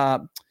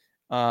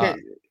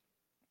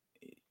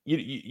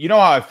 You know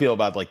how I feel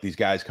about like these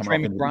guys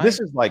coming up. This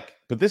is like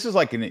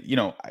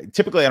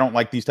typically I don't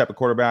like these type of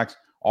quarterbacks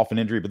off an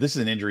injury, but this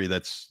is an injury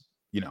that's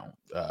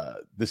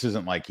this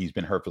isn't like he's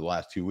been hurt for the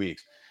last 2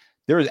 weeks.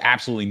 There is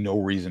absolutely no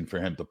reason for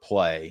him to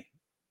play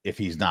if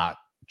he's not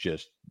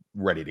just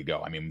ready to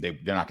go. I mean, they're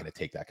not going to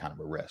take that kind of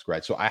a risk,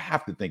 right? So I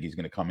have to think he's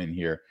going to come in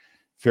here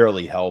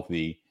fairly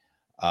healthy,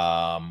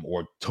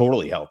 or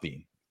totally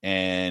healthy.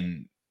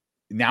 And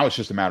now it's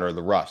just a matter of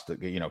the rust.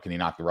 You know, can he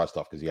knock the rust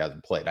off because he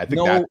hasn't played? I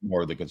think that's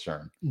more of the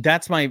concern.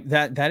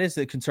 That is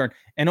the concern.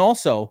 And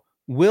also,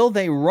 will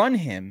they run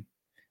him?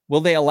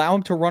 Will they allow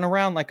him to run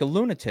around like a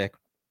lunatic,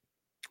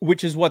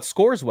 which is what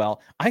scores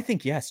well? I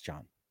think yes,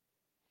 John.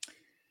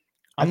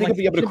 I think he'll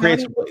be able to create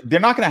some. They're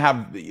not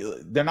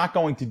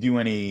going to do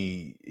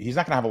any. He's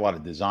not going to have a lot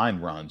of design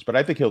runs, but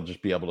I think he'll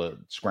just be able to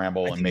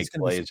scramble and make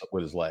plays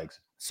with his legs.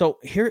 So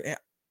here,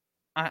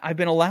 I've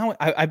been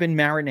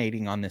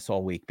marinating on this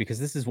all week because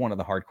this is one of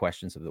the hard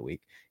questions of the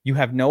week. I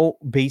have no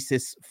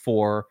basis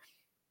for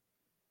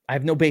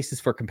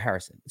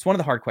comparison. It's one of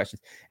the hard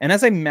questions. And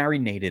as I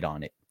marinated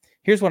on it,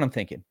 here's what I'm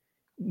thinking.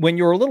 When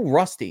you're a little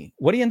rusty,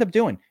 what do you end up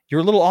doing?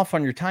 You're a little off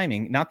on your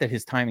timing. Not that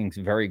his timing's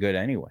very good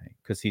anyway,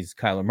 because he's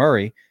Kyler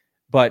Murray,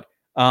 but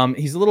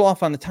he's a little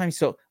off on the timing.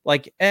 So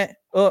like,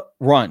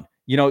 run.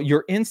 You know,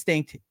 your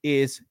instinct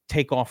is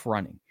take off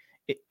running.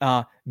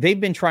 They've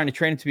been trying to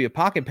train him to be a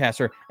pocket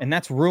passer, and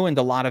that's ruined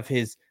a lot of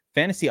his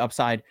fantasy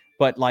upside.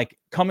 But like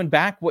coming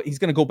back, he's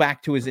going to go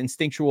back to his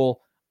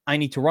instinctual, I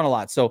need to run a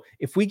lot. So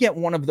if we get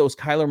one of those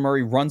Kyler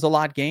Murray runs a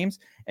lot games,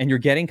 and you're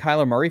getting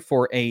Kyler Murray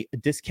for a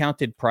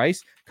discounted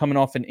price coming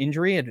off an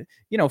injury at,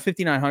 you know,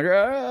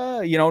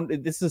 $5,900, you know,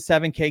 this is a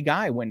 $7,000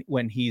 guy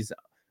when he's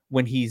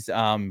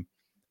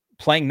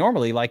playing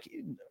normally, like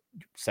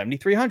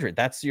 $7,300.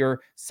 That's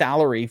your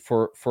salary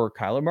for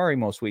Kyler Murray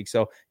most weeks.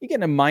 So you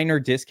get a minor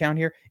discount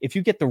here. If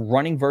you get the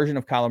running version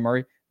of Kyler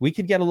Murray, we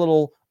could get a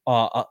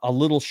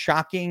little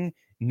shocking,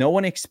 no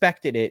one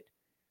expected it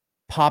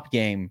pop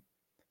game.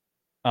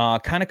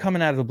 Kind of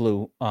coming out of the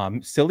blue,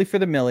 silly for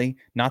the millie,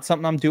 not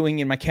something I'm doing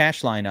in my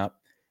cash lineup,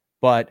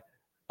 but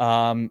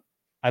I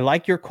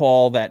like your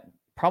call that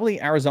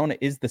probably Arizona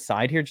is the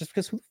side here, just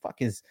because who the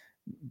fuck is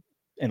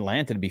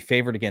Atlanta to be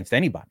favored against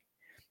anybody?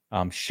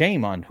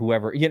 Shame on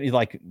whoever,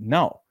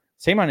 no,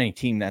 shame on any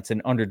team that's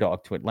an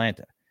underdog to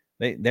Atlanta.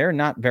 They're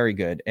not very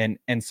good.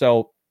 And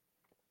so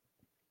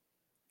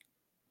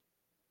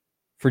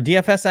for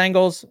DFS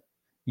angles,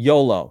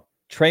 YOLO,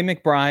 Trey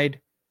McBride,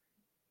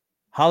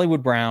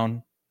 Hollywood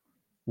Brown,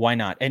 why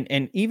not?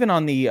 And even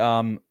on the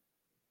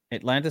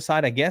Atlanta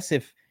side, I guess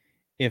if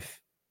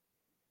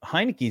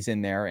Heineke's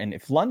in there and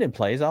if London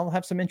plays, I'll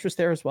have some interest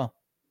there as well.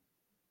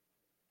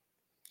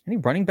 Any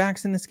running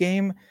backs in this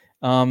game?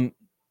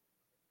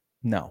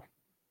 No.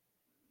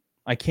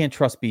 I can't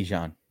trust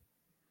Bijan.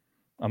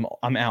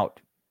 I'm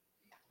out.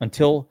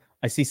 Until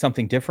I see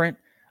something different,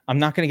 I'm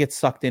not going to get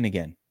sucked in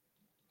again.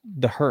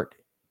 The hurt.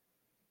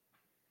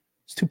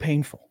 It's too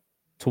painful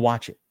to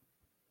watch it.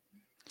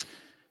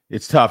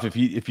 It's tough.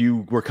 If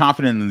you were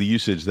confident in the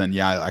usage, then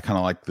yeah, I kind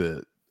of like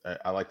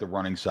the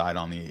running side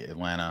on the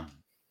Atlanta.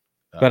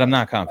 But I'm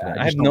not confident.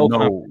 I have no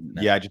confidence.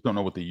 Yeah, I just don't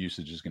know what the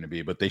usage is going to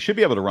be. But they should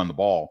be able to run the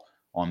ball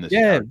on this.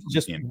 Yeah,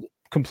 just team.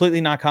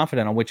 Completely not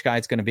confident on which guy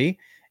it's going to be,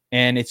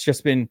 and it's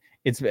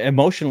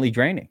emotionally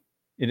draining.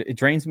 It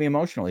drains me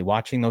emotionally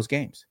watching those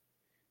games.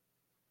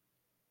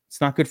 It's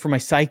not good for my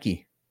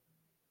psyche.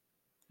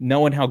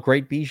 Knowing how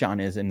great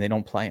Bijan is and they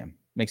don't play him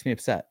makes me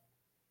upset.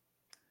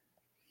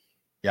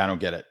 Yeah, I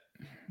don't get it.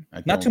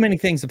 Not too many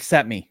things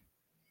upset me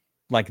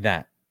like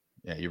that.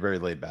 Yeah, you're very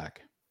laid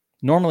back.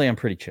 Normally, I'm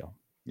pretty chill.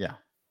 Yeah.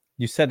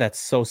 You said that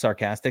so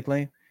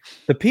sarcastically.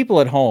 The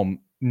people at home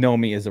know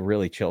me as a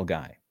really chill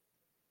guy.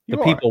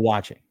 People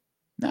watching.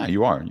 No,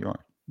 you are. You are.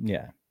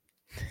 Yeah.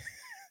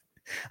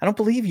 I don't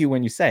believe you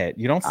when you say it.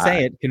 You don't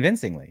say it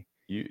convincingly.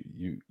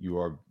 You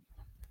are.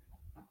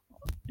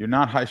 You're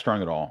not high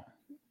strung at all.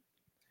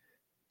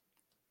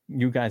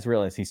 You guys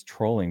realize he's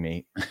trolling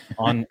me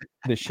on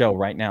the show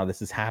right now.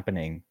 This is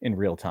happening in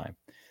real time.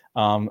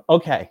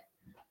 Okay.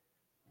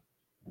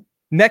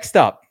 Next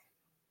up.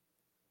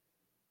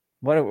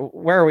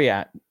 Where are we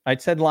at? I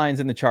said Lions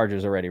and the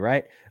Chargers already,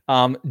 right?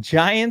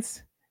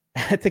 Giants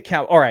at the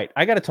Cow. All right,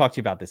 I got to talk to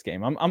you about this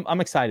game. I'm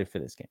excited for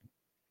this game.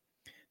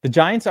 The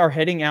Giants are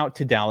heading out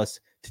to Dallas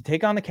to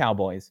take on the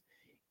Cowboys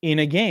in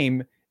a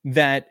game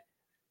that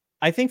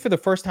I think for the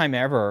first time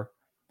ever,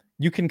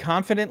 you can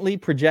confidently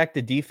project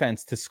the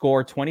defense to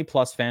score 20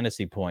 plus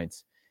fantasy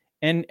points,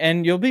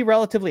 and you'll be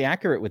relatively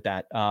accurate with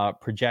that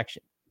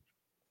projection.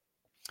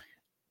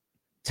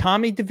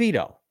 Tommy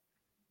DeVito,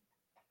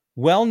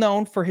 well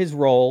known for his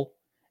role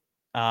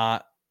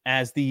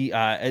as the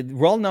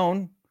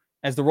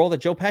role that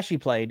Joe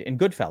Pesci played in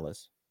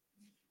Goodfellas,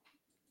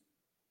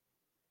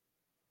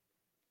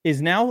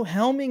 is now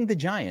helming the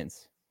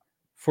Giants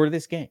for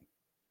this game.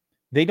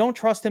 They don't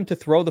trust him to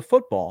throw the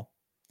football.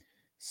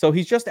 So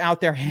he's just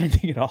out there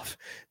handing it off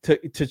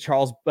to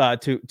Charles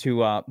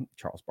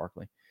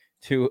Barkley,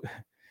 to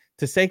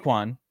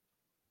Saquon,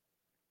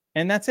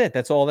 and that's it.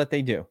 That's all that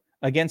they do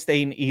against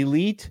an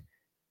elite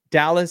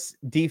Dallas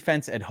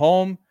defense at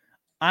home.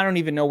 I don't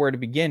even know where to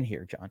begin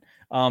here,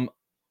 John.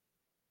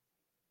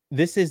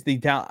 This is do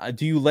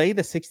you lay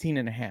the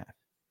 16.5?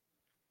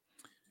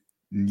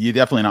 You're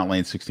definitely not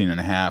laying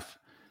 16.5.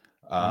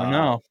 I don't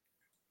know.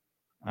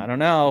 I don't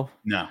know.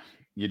 No,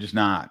 you're just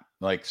not.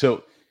 Like,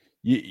 so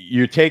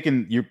you're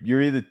taking you're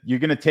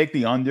going to take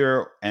the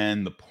under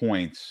and the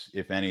points,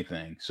 if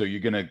anything. So you're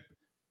going to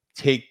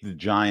take the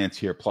Giants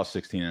here plus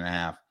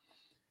 16.5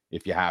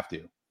 if you have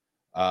to.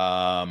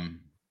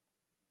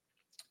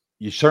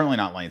 You're certainly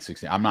not laying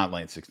 16. I'm not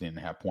laying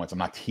 16.5 points. I'm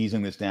not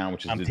teasing this down,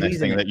 which is the next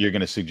thing that you're going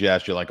to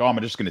suggest. You're like, oh, I'm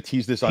just going to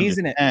tease this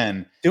under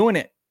 10. Doing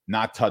it.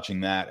 Not touching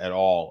that at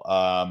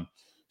all.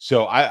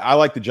 So I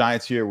like the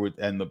Giants here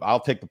I'll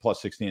take the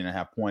plus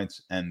 16.5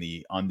 points and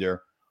the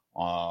under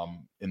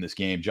in this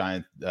game.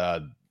 Giant,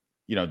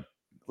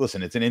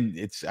 listen,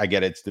 I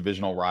get it, it's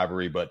divisional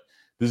rivalry, but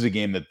this is a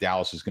game that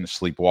Dallas is going to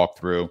sleepwalk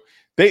through.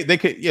 They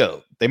could,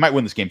 they might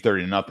win this game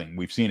 30-0.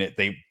 We've seen it.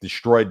 They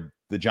destroyed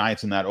the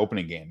Giants in that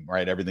opening game,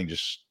 right? Everything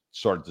just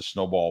started to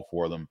snowball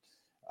for them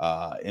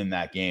in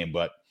that game.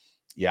 But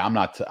yeah, I'm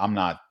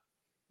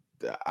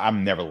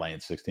never laying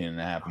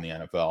 16.5 in the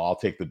NFL. I'll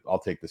take the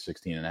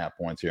 16.5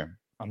 points here.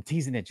 I'm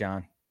teasing it,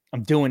 John.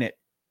 I'm doing it.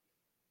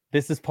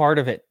 This is part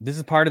of it. This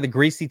is part of the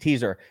greasy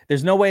teaser.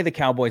 There's no way the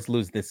Cowboys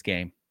lose this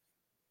game.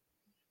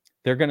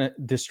 They're going to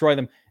destroy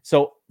them.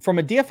 So from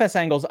a DFS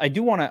angles, I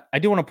do want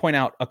to point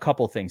out a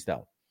couple things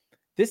though.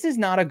 This is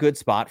not a good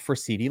spot for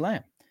CeeDee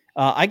Lamb.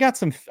 I got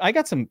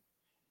some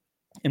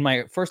in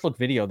my first look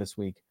video this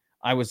week.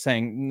 I was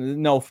saying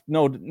no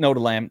to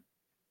Lamb,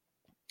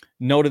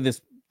 no to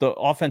the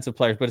offensive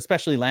players, but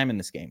especially Lamb in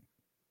this game.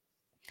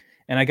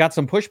 And I got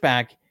some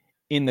pushback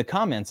in the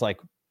comments like,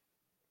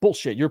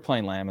 bullshit, you're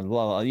playing Lamb and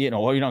blah, blah, you're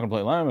not going to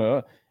play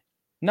Lamb.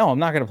 No, I'm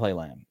not going to play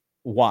Lamb.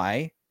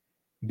 Why?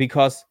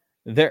 Because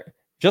they're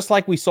just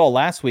like we saw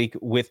last week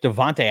with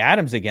Devontae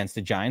Adams against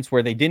the Giants,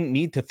 where they didn't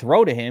need to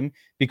throw to him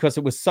because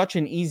it was such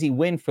an easy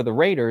win for the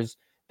Raiders.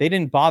 They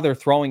didn't bother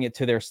throwing it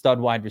to their stud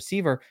wide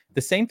receiver.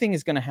 The same thing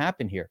is going to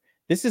happen here.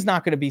 This is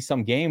not going to be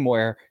some game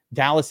where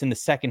Dallas in the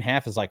second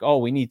half is like, oh,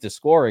 we need to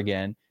score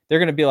again. They're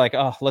going to be like,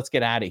 oh, let's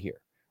get out of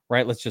here,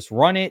 right? Let's just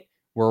run it.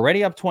 We're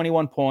already up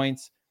 21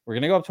 points. We're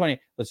going to go up 20.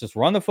 Let's just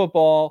run the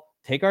football,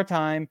 take our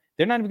time.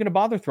 They're not even going to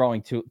bother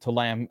throwing to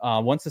Lamb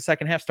once the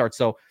second half starts.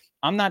 So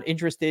I'm not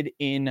interested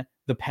in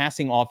the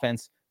passing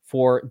offense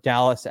for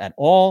Dallas at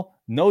all.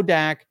 No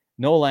Dak,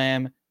 no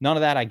Lamb, none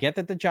of that. I get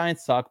that the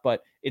Giants suck,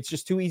 but it's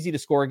just too easy to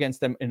score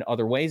against them in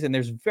other ways. And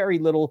there's very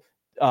little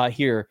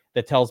here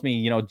that tells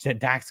me,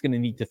 Dak's going to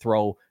need to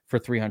throw for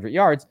 300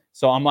 yards.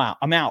 So I'm out.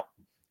 I'm out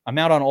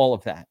on all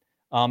of that.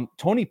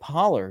 Tony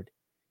Pollard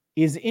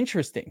is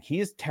interesting. He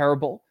is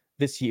terrible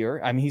this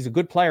year. I mean, he's a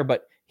good player,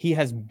 but he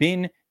has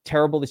been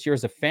terrible this year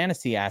as a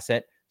fantasy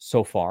asset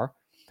so far.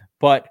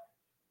 But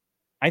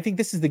I think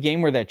this is the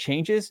game where that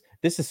changes.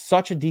 This is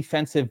such a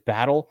defensive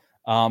battle.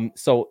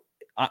 So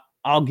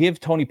I'll give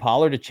Tony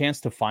Pollard a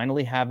chance to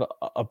finally have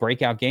a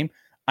breakout game.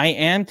 I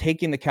am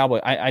taking the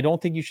Cowboys. I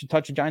don't think you should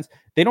touch the Giants.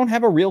 They don't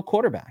have a real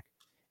quarterback.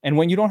 And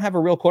when you don't have a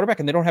real quarterback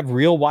and they don't have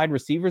real wide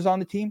receivers on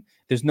the team,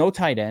 there's no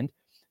tight end.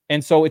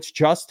 And so it's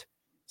just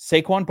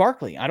Saquon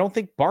Barkley. I don't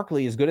think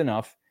Barkley is good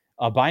enough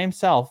by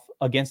himself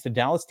against a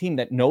Dallas team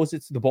that knows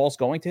the ball's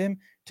going to him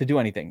to do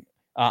anything.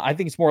 I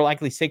think it's more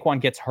likely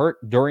Saquon gets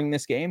hurt during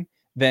this game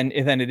than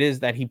it is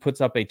that he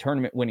puts up a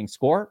tournament-winning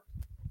score.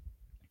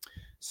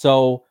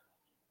 So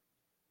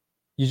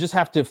you just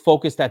have to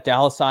focus that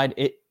Dallas side.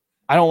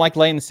 I don't like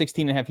laying the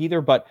 16.5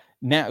 either, but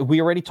now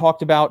we already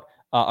talked about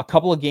a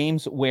couple of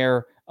games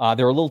where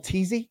they're a little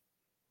teasy,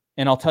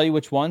 and I'll tell you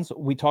which ones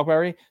we talked about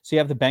already. So you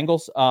have the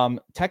Bengals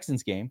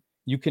Texans game.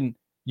 You can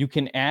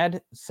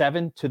add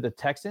 7 to the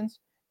Texans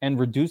and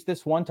reduce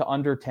this one to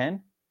under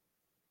 10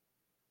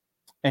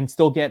 and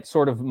still get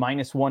sort of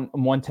minus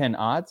 110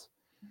 odds.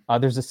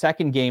 There's a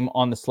second game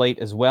on the slate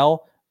as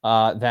well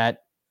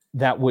that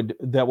would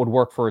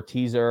work for a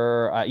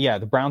teaser.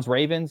 The Browns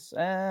Ravens,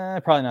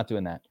 probably not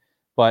doing that.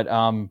 But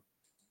I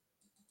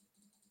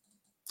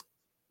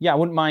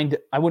wouldn't mind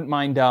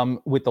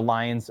with the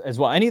Lions as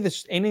well. Any of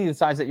the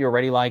sides that you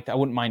already liked, I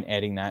wouldn't mind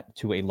adding that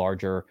to a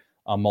larger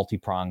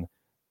multi-prong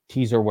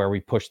teaser where we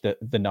push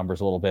the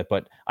numbers a little bit.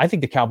 But I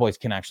think the Cowboys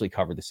can actually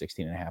cover the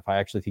 16.5. I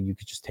actually think you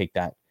could just take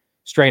that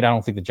straight. I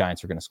don't think the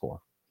Giants are going to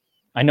score.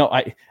 I know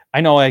I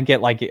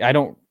get like I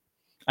know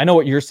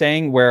what you're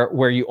saying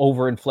where you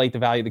overinflate the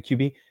value of the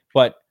QB,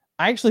 but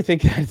I actually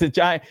think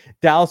that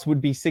Dallas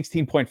would be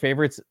 16-point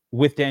favorites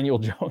with Daniel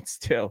Jones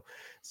too.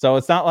 So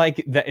it's not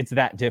like that it's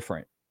that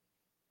different.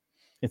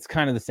 It's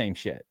kind of the same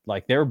shit.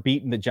 Like they're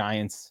beating the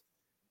Giants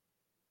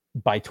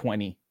by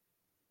 20,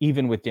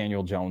 even with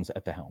Daniel Jones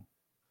at the helm.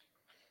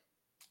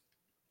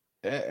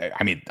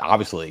 I mean,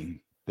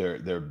 obviously they're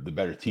the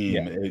better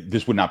team. Yeah.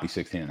 This would not be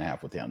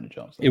 16.5 with Daniel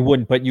Jones. It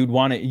wouldn't, but you'd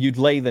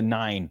lay the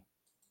 9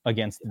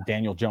 against the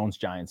Daniel Jones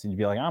Giants, and you'd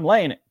be like, I'm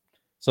laying it.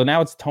 So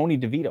now it's Tommy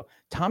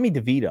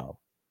DeVito.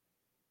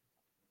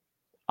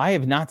 I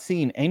have not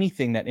seen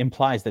anything that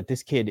implies that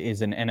this kid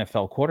is an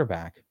NFL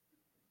quarterback.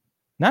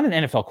 Not an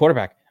NFL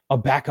quarterback, a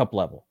backup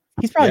level.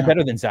 He's probably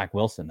better than Zach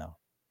Wilson, though.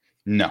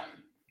 No.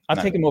 I'll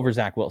take him over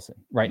Zach Wilson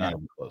right now. Not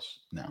even close.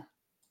 No.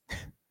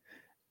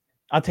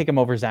 I'll take him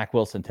over Zach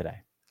Wilson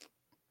today.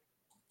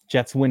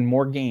 Jets win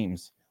more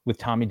games with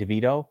Tommy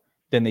DeVito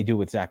than they do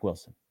with Zach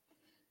Wilson.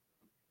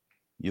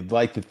 You'd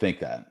like to think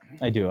that.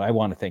 I do. I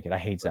want to think it. I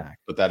hate Zach.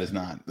 But that is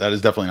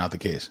definitely not the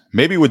case.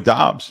 Maybe with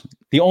Dobbs.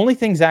 The only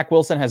thing Zach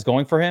Wilson has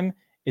going for him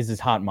is his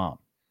hot mom.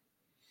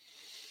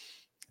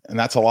 And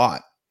that's a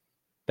lot.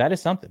 That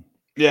is something.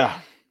 Yeah.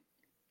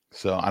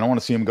 So I don't want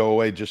to see him go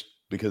away just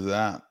because of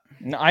that.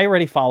 No, I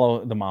already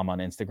follow the mom on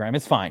Instagram.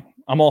 It's fine.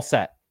 I'm all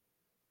set.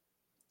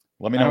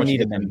 Let me know when she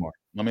gets anymore.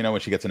 Let me know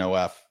when she gets an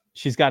OF.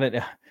 She's got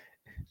it.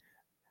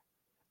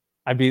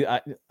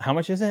 How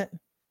much is it?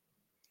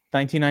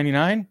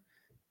 $19.99.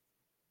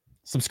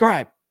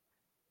 Subscribe.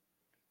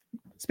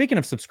 Speaking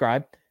of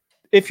subscribe,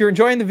 if you're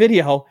enjoying the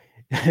video,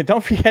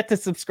 don't forget to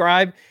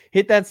subscribe.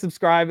 Hit that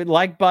subscribe and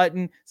like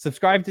button.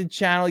 Subscribe to the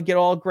channel. Get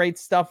all great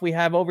stuff we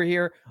have over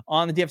here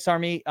on the DFS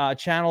Army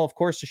channel. Of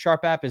course, the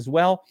Sharp app as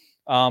well.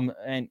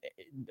 And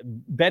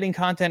betting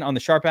content on the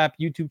Sharp app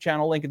YouTube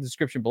channel. Link in the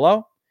description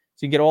below.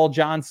 So you can get all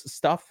John's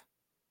stuff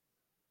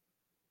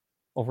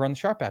over on the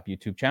Sharp app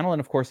YouTube channel. And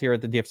of course, here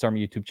at the DFS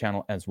Army YouTube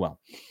channel as well.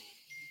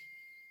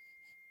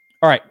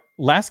 All right.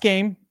 Last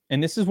game.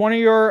 And this is one of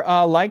your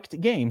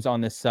liked games on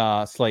this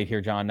slate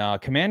here, John.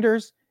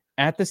 Commanders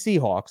at the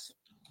Seahawks.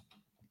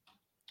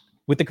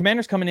 With the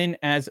Commanders coming in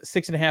as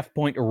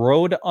 6.5-point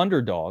road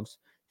underdogs,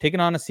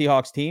 taking on a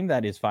Seahawks team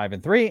that is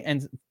 5-3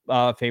 and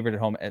favored at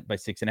home by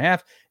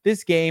 6.5.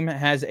 This game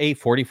has a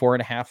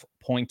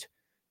 44.5-point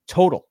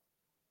total.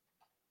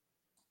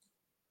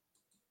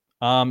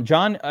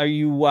 John, are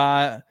you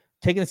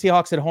taking the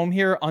Seahawks at home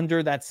here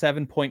under that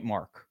 7-point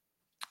mark?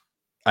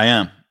 I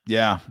am.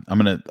 Yeah, I'm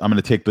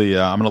gonna take the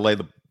I'm gonna lay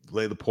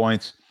the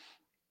points.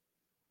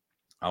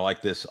 I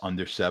like this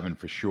under 7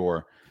 for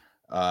sure.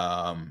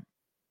 I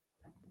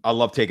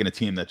love taking a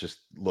team that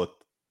just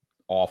looked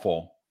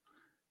awful.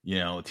 You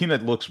know, a team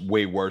that looks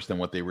way worse than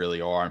what they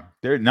really are.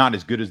 They're not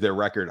as good as their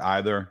record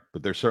either,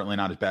 but they're certainly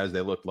not as bad as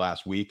they looked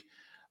last week.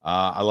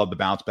 I love the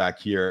bounce back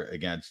here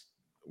against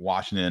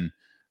Washington,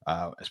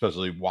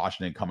 especially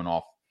Washington coming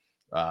off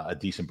a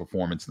decent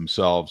performance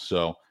themselves.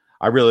 So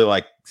I really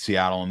like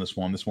Seattle in this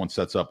one. This one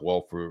sets up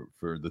well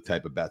for the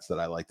type of bets that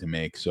I like to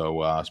make.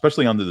 So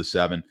especially under the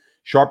 7.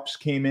 Sharps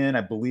came in,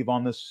 I believe,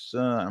 on this.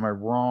 Am I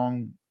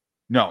wrong?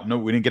 No,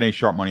 we didn't get any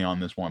sharp money on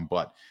this one,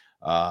 but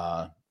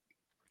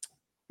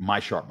my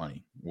sharp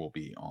money will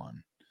be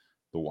on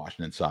the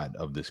Washington side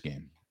of this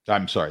game.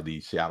 I'm sorry,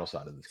 the Seattle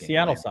side of this game.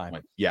 Seattle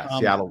side. Yeah,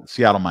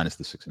 Seattle minus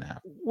the 6.5.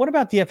 What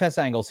about DFS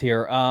angles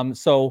here?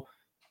 So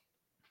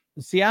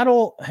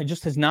Seattle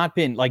just has not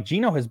been, like,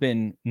 Geno has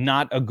been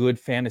not a good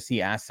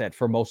fantasy asset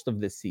for most of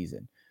this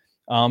season.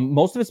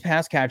 Most of his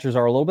pass catchers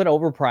are a little bit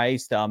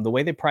overpriced. The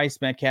way they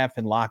price Metcalf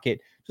and Lockett,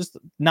 just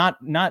not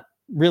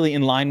really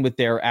in line with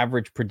their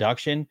average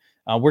production.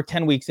 We're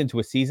 10 weeks into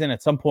a season.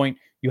 At some point,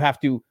 you have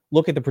to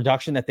look at the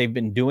production that they've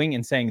been doing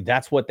and saying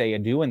that's what they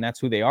do and that's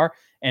who they are.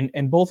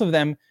 And both of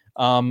them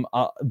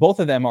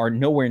are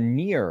nowhere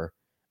near.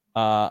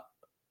 I'll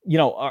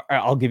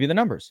give you the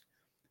numbers.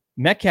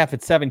 Metcalf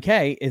at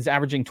 7K is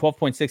averaging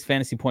 12.6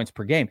 fantasy points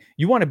per game.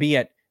 You want to be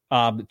at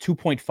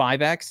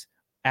 2.5x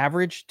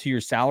average to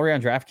your salary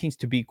on DraftKings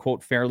to be,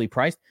 quote, fairly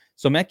priced.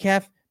 So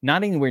Metcalf,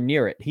 not anywhere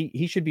near it.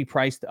 He should be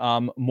priced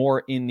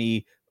more in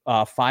the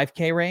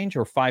 5K range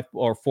or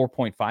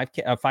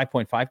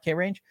 5.5K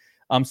range.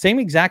 Same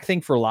exact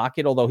thing for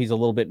Lockett, although he's a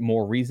little bit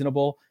more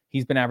reasonable.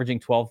 He's been averaging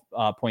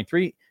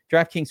 12.3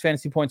 DraftKings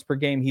fantasy points per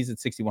game. He's at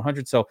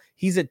 6,100. So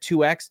he's at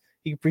 2x.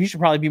 He should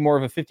probably be more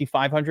of a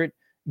 5,500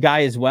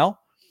 guy as well.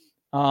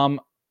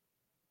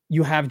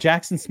 You have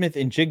Jackson Smith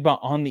and Jigba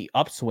on the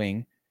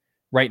upswing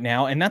right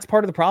now, and that's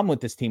part of the problem with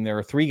this team. There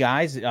are 3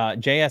 guys.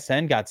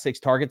 JSN got 6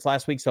 targets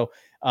last week, so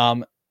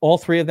all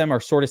 3 of them are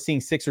sort of seeing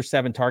 6 or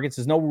 7 targets.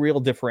 There's no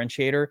real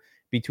differentiator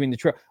between the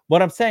trio.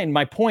 What I'm saying,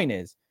 my point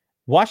is,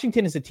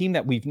 Washington is a team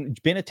that we've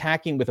been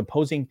attacking with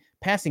opposing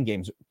passing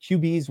games,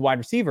 QBs, wide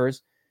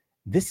receivers.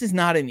 This is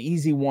not an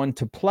easy one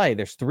to play.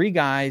 There's 3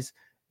 guys.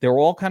 They're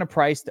all kind of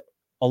priced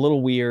a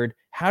little weird.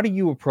 How do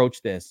you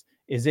approach this?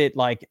 Is it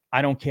like,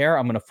 I don't care,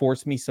 I'm going to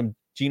force me some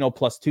Geno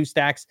plus 2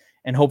 stacks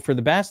and hope for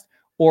the best?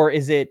 Or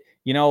is it,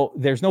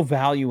 there's no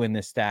value in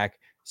this stack.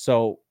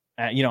 So,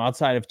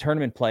 outside of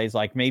tournament plays,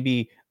 like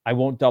maybe I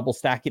won't double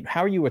stack it.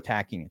 How are you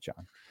attacking it,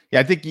 John? Yeah,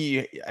 I think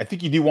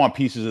you do want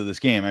pieces of this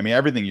game. I mean,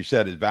 everything you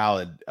said is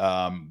valid.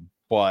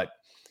 But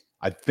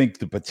I think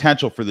the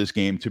potential for this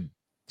game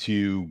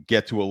to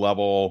get to a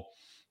level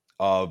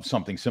of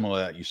something similar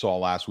that you saw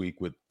last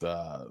week with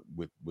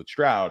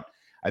Stroud,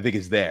 I think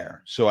is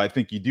there. So I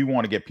think you do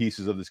want to get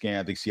pieces of this game.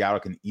 I think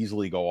Seattle can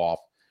easily go off,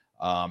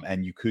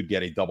 and you could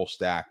get a double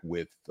stack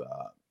with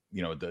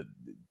the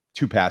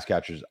 2 pass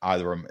catchers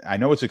either. I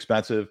know it's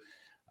expensive,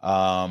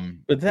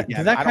 but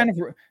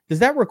does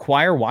that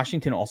require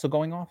Washington also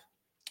going off?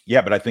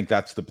 Yeah, but I think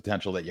that's the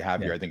potential that you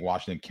have here. I think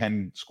Washington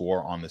can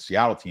score on the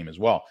Seattle team as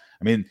well.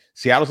 I mean,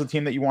 Seattle's a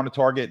team that you want to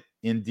target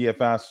in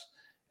DFS,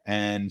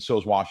 and so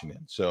is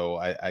Washington. So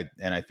I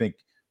think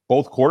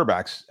both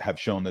quarterbacks have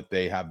shown that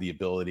they have the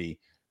ability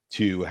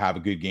to have a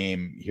good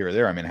game here or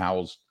there. I mean,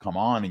 Howell's come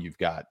on, and you've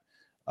got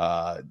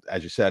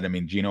As you said, I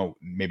mean, Geno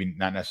maybe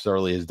not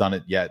necessarily has done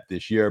it yet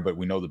this year, but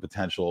we know the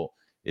potential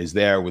is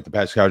there with the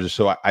pass coverage.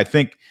 So I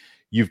think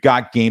you've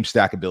got game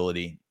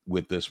stackability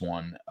with this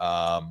one,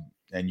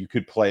 and you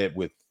could play it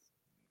with,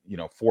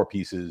 4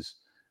 pieces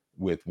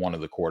with one of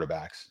the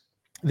quarterbacks.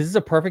 This is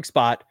a perfect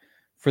spot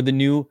for the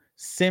new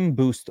sim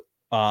boost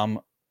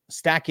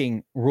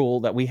stacking rule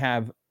that we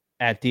have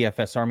at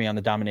DFS Army on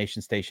the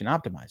Domination Station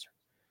Optimizer,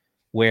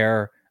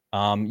 where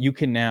you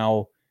can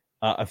now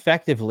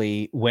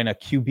effectively, when a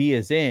QB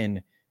is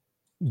in,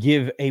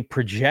 give a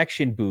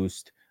projection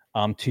boost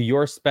to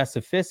your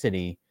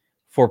specificity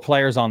for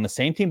players on the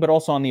same team, but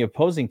also on the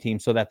opposing team,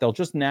 so that they'll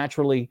just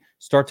naturally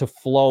start to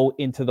flow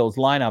into those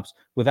lineups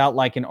without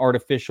like an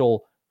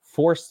artificial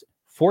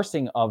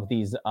forcing of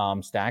these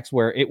stacks,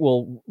 where it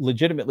will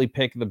legitimately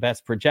pick the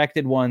best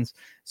projected ones.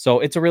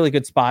 So it's a really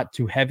good spot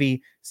to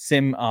heavy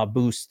sim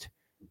boost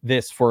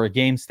this for a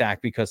game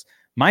stack, because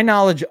my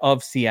knowledge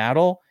of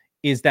Seattle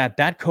is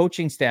that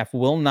coaching staff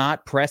will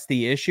not press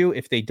the issue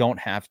if they don't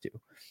have to.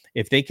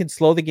 If they can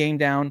slow the game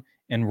down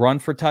and run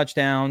for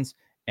touchdowns,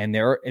 and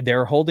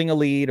they're holding a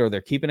lead or they're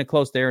keeping it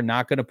close, they're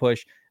not going to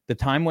push. The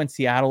time when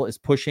Seattle is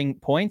pushing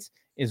points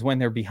is when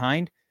they're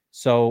behind.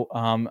 So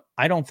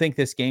I don't think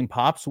this game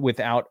pops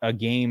without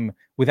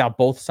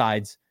both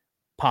sides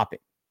popping.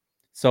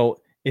 So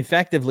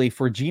effectively,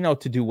 for Geno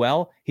to do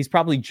well, he's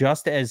probably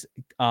just as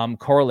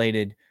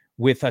correlated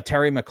with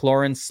Terry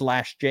McLaurin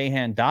 /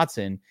 Jahan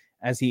Dotson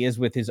as he is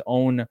with his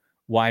own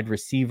wide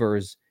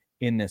receivers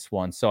in this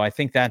one. So I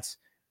think that's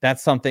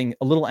something,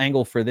 a little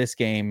angle for this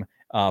game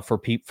for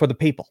the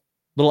people.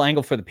 Little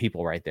angle for the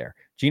people right there.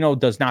 Geno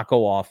does not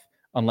go off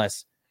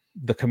unless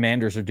the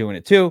Commanders are doing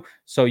it too.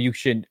 So you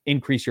should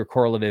increase your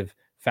correlative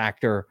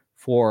factor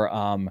for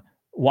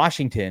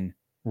Washington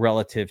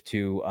relative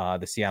to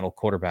the Seattle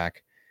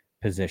quarterback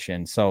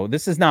position. So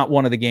this is not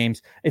one of the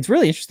games. It's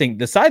really interesting.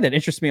 The side that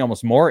interests me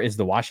almost more is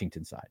the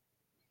Washington side.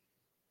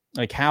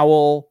 Like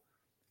Howell,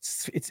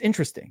 it's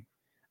interesting.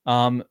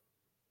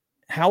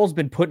 Howell's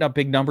been putting up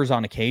big numbers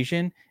on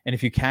occasion, and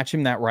if you catch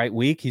him that right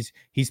week,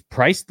 he's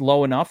priced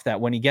low enough that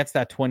when he gets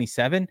that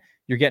 27,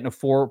 you're getting a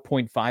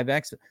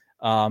 4.5x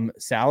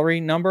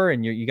salary number,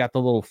 and you got the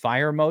little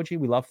fire emoji.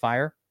 We love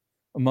fire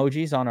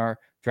emojis on our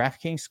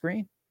DraftKings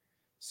screen.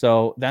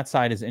 So that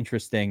side is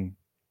interesting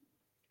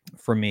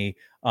for me.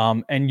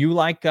 And you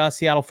like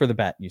Seattle for the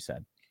bet, you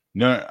said?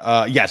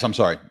 No, yes, I'm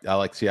sorry. I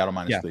like Seattle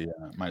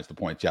minus the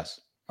points.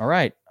 Yes. All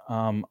right.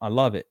 I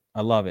love it.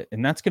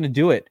 And that's going to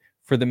do it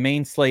for the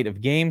main slate of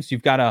games.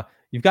 You've got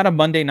a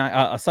Monday night,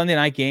 a Sunday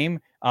night game.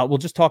 We'll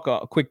just talk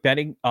a quick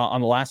betting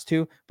on the last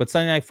two, but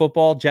Sunday Night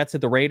Football, Jets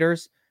at the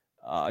Raiders.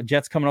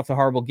 Jets coming off the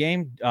horrible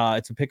game.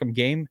 It's a pick'em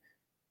game.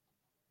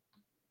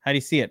 How do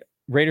you see it?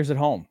 Raiders at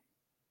home.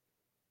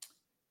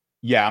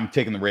 Yeah, I'm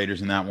taking the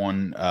Raiders in that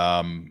one.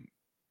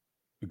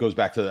 It goes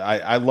back to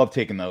I love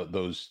taking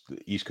those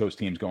East Coast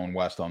teams going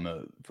west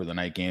for the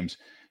night games.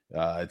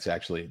 It's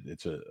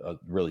a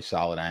really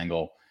solid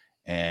angle.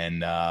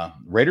 And the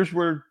Raiders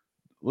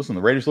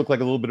look like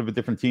a little bit of a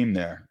different team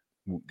there.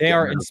 They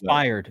are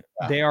inspired.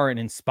 They are an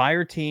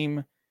inspired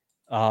team.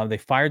 They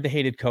fired the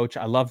hated coach.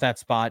 I love that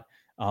spot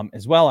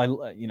as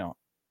well.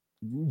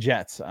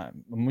 Jets.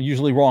 I'm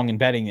usually wrong in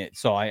betting it,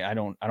 so I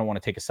don't want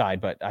to take a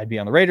side, but I'd be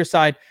on the Raiders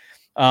side.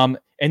 And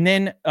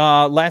then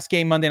last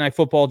game, Monday Night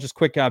Football, just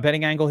quick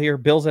betting angle here.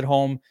 Bills at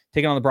home,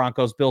 taking on the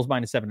Broncos. Bills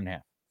minus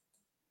 7.5.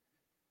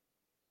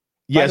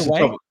 Yes, by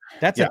the way,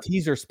 that's a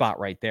teaser spot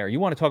right there. You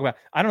want to talk about,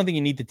 I don't think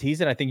you need to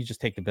tease it. I think you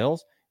just take the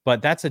Bills,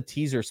 but that's a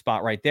teaser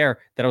spot right there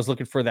that I was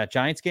looking for that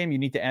Giants game. You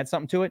need to add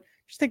something to it.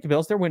 Just take the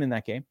Bills. They're winning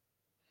that game.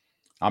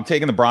 I'm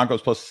taking the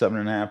Broncos plus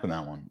 7.5 in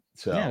that one.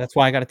 So yeah, that's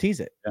why I got to tease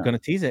it. Yeah. Going to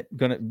tease it.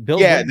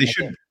 Bills. Yeah,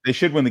 they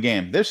should win the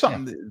game. There's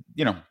something,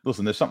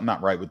 listen, there's something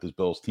not right with this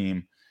Bills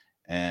team.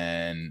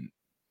 And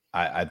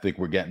I think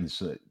we're getting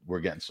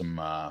some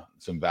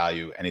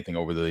value, anything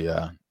over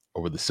the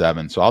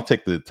 7. So I'll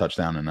take the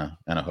touchdown and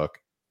a hook.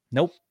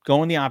 Nope.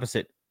 Going the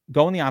opposite.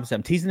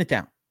 I'm teasing it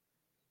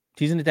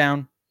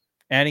down,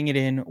 adding it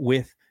in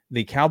with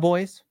the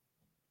Cowboys.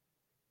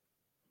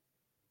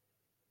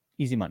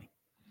 Easy money.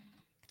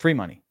 Free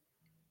money.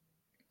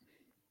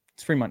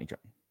 It's free money, John.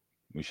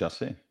 We shall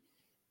see.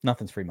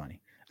 Nothing's free money.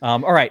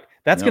 All right.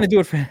 That's going to do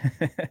it for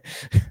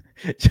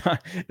John.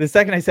 The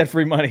second I said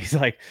free money, he's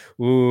like,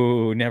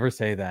 ooh, never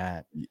say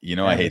that.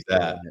 I hate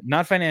that.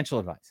 Not financial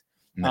advice.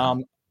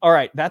 No. All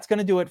right. That's going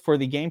to do it for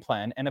the game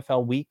plan,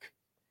 NFL Week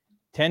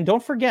 10.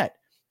 Don't forget,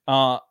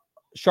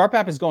 Sharp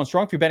app is going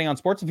strong if you're betting on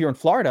sports. If you're in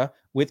Florida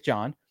with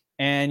John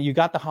and you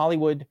got the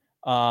Hollywood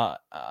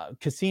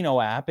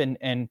casino app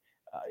and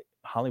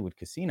Hollywood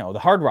Casino, the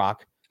Hard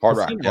Rock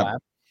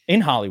app in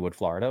Hollywood,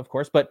 Florida, of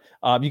course. But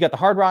you got the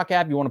Hard Rock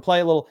app. You want to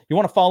play a little. You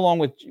want to follow along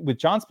with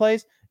John's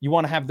plays. You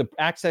want to have the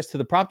access to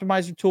the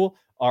Proptimizer tool,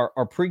 our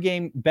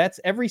pregame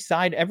bets, every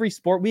side, every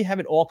sport. We have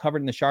it all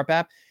covered in the Sharp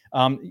app.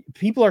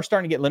 People are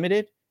starting to get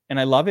limited, and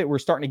I love it. We're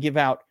starting to give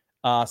out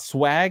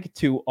swag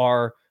to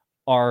our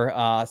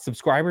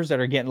subscribers that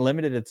are getting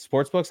limited at the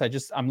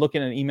sportsbooks. I'm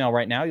looking at an email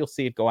right now. You'll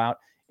see it go out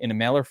in a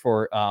mailer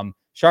for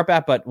Sharp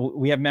app, but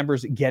we have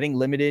members getting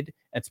limited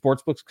at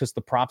sportsbooks because the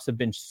props have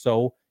been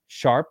so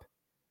sharp.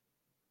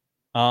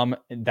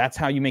 That's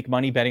how you make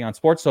money betting on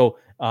sports. So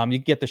you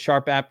get the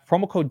Sharp app.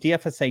 Promo code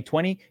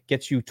DFSA20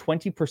 gets you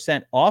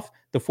 20% off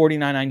the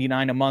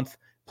 $49.99 a month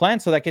plan.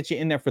 So that gets you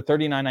in there for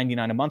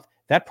 $39.99 a month.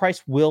 That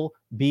price will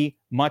be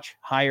much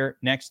higher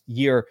next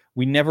year.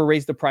 We never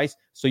raise the price.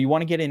 So you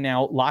want to get in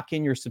now, lock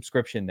in your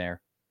subscription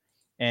there.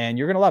 And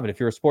you're going to love it. If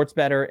you're a sports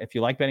bettor, if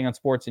you like betting on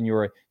sports and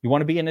you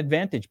want to be an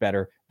advantage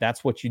bettor,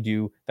 that's what you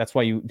do. That's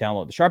why you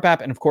download the Sharp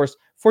app. And of course,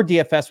 for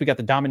DFS, we got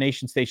the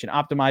Domination Station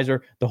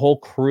Optimizer, the whole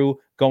crew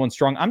going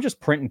strong. I'm just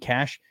printing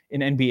cash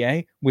in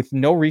NBA with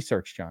no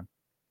research, John.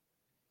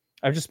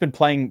 I've just been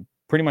playing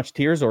pretty much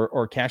tiers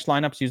or cash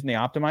lineups using the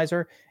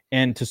Optimizer.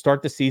 And to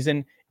start the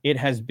season, it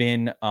has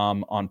been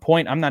on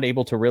point. I'm not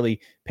able to really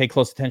pay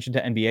close attention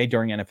to NBA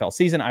during NFL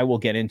season. I will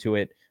get into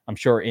it, I'm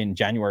sure, in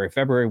January,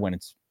 February when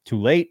it's too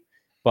late.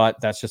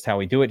 But that's just how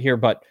we do it here.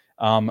 But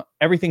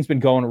everything's been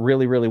going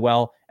really, really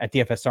well at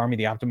DFS Army.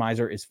 The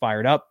Optimizer is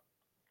fired up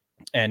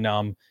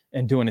and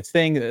doing its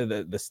thing.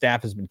 The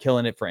staff has been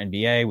killing it for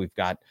NBA. We've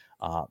got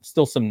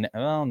still some,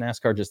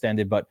 NASCAR just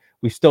ended, but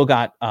we've still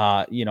got,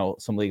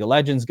 some League of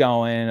Legends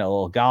going, a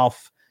little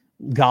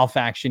golf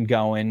action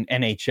going.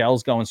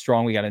 NHL's going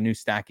strong. We got a new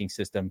stacking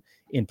system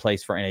in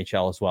place for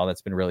NHL as well.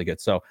 That's been really good.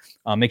 So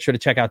make sure to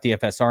check out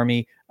DFS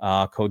Army.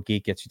 Code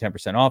GEEK gets you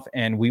 10% off.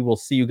 And we will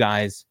see you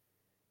guys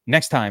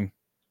next time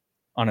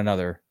on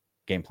another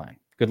game plan.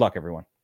 Good luck, everyone.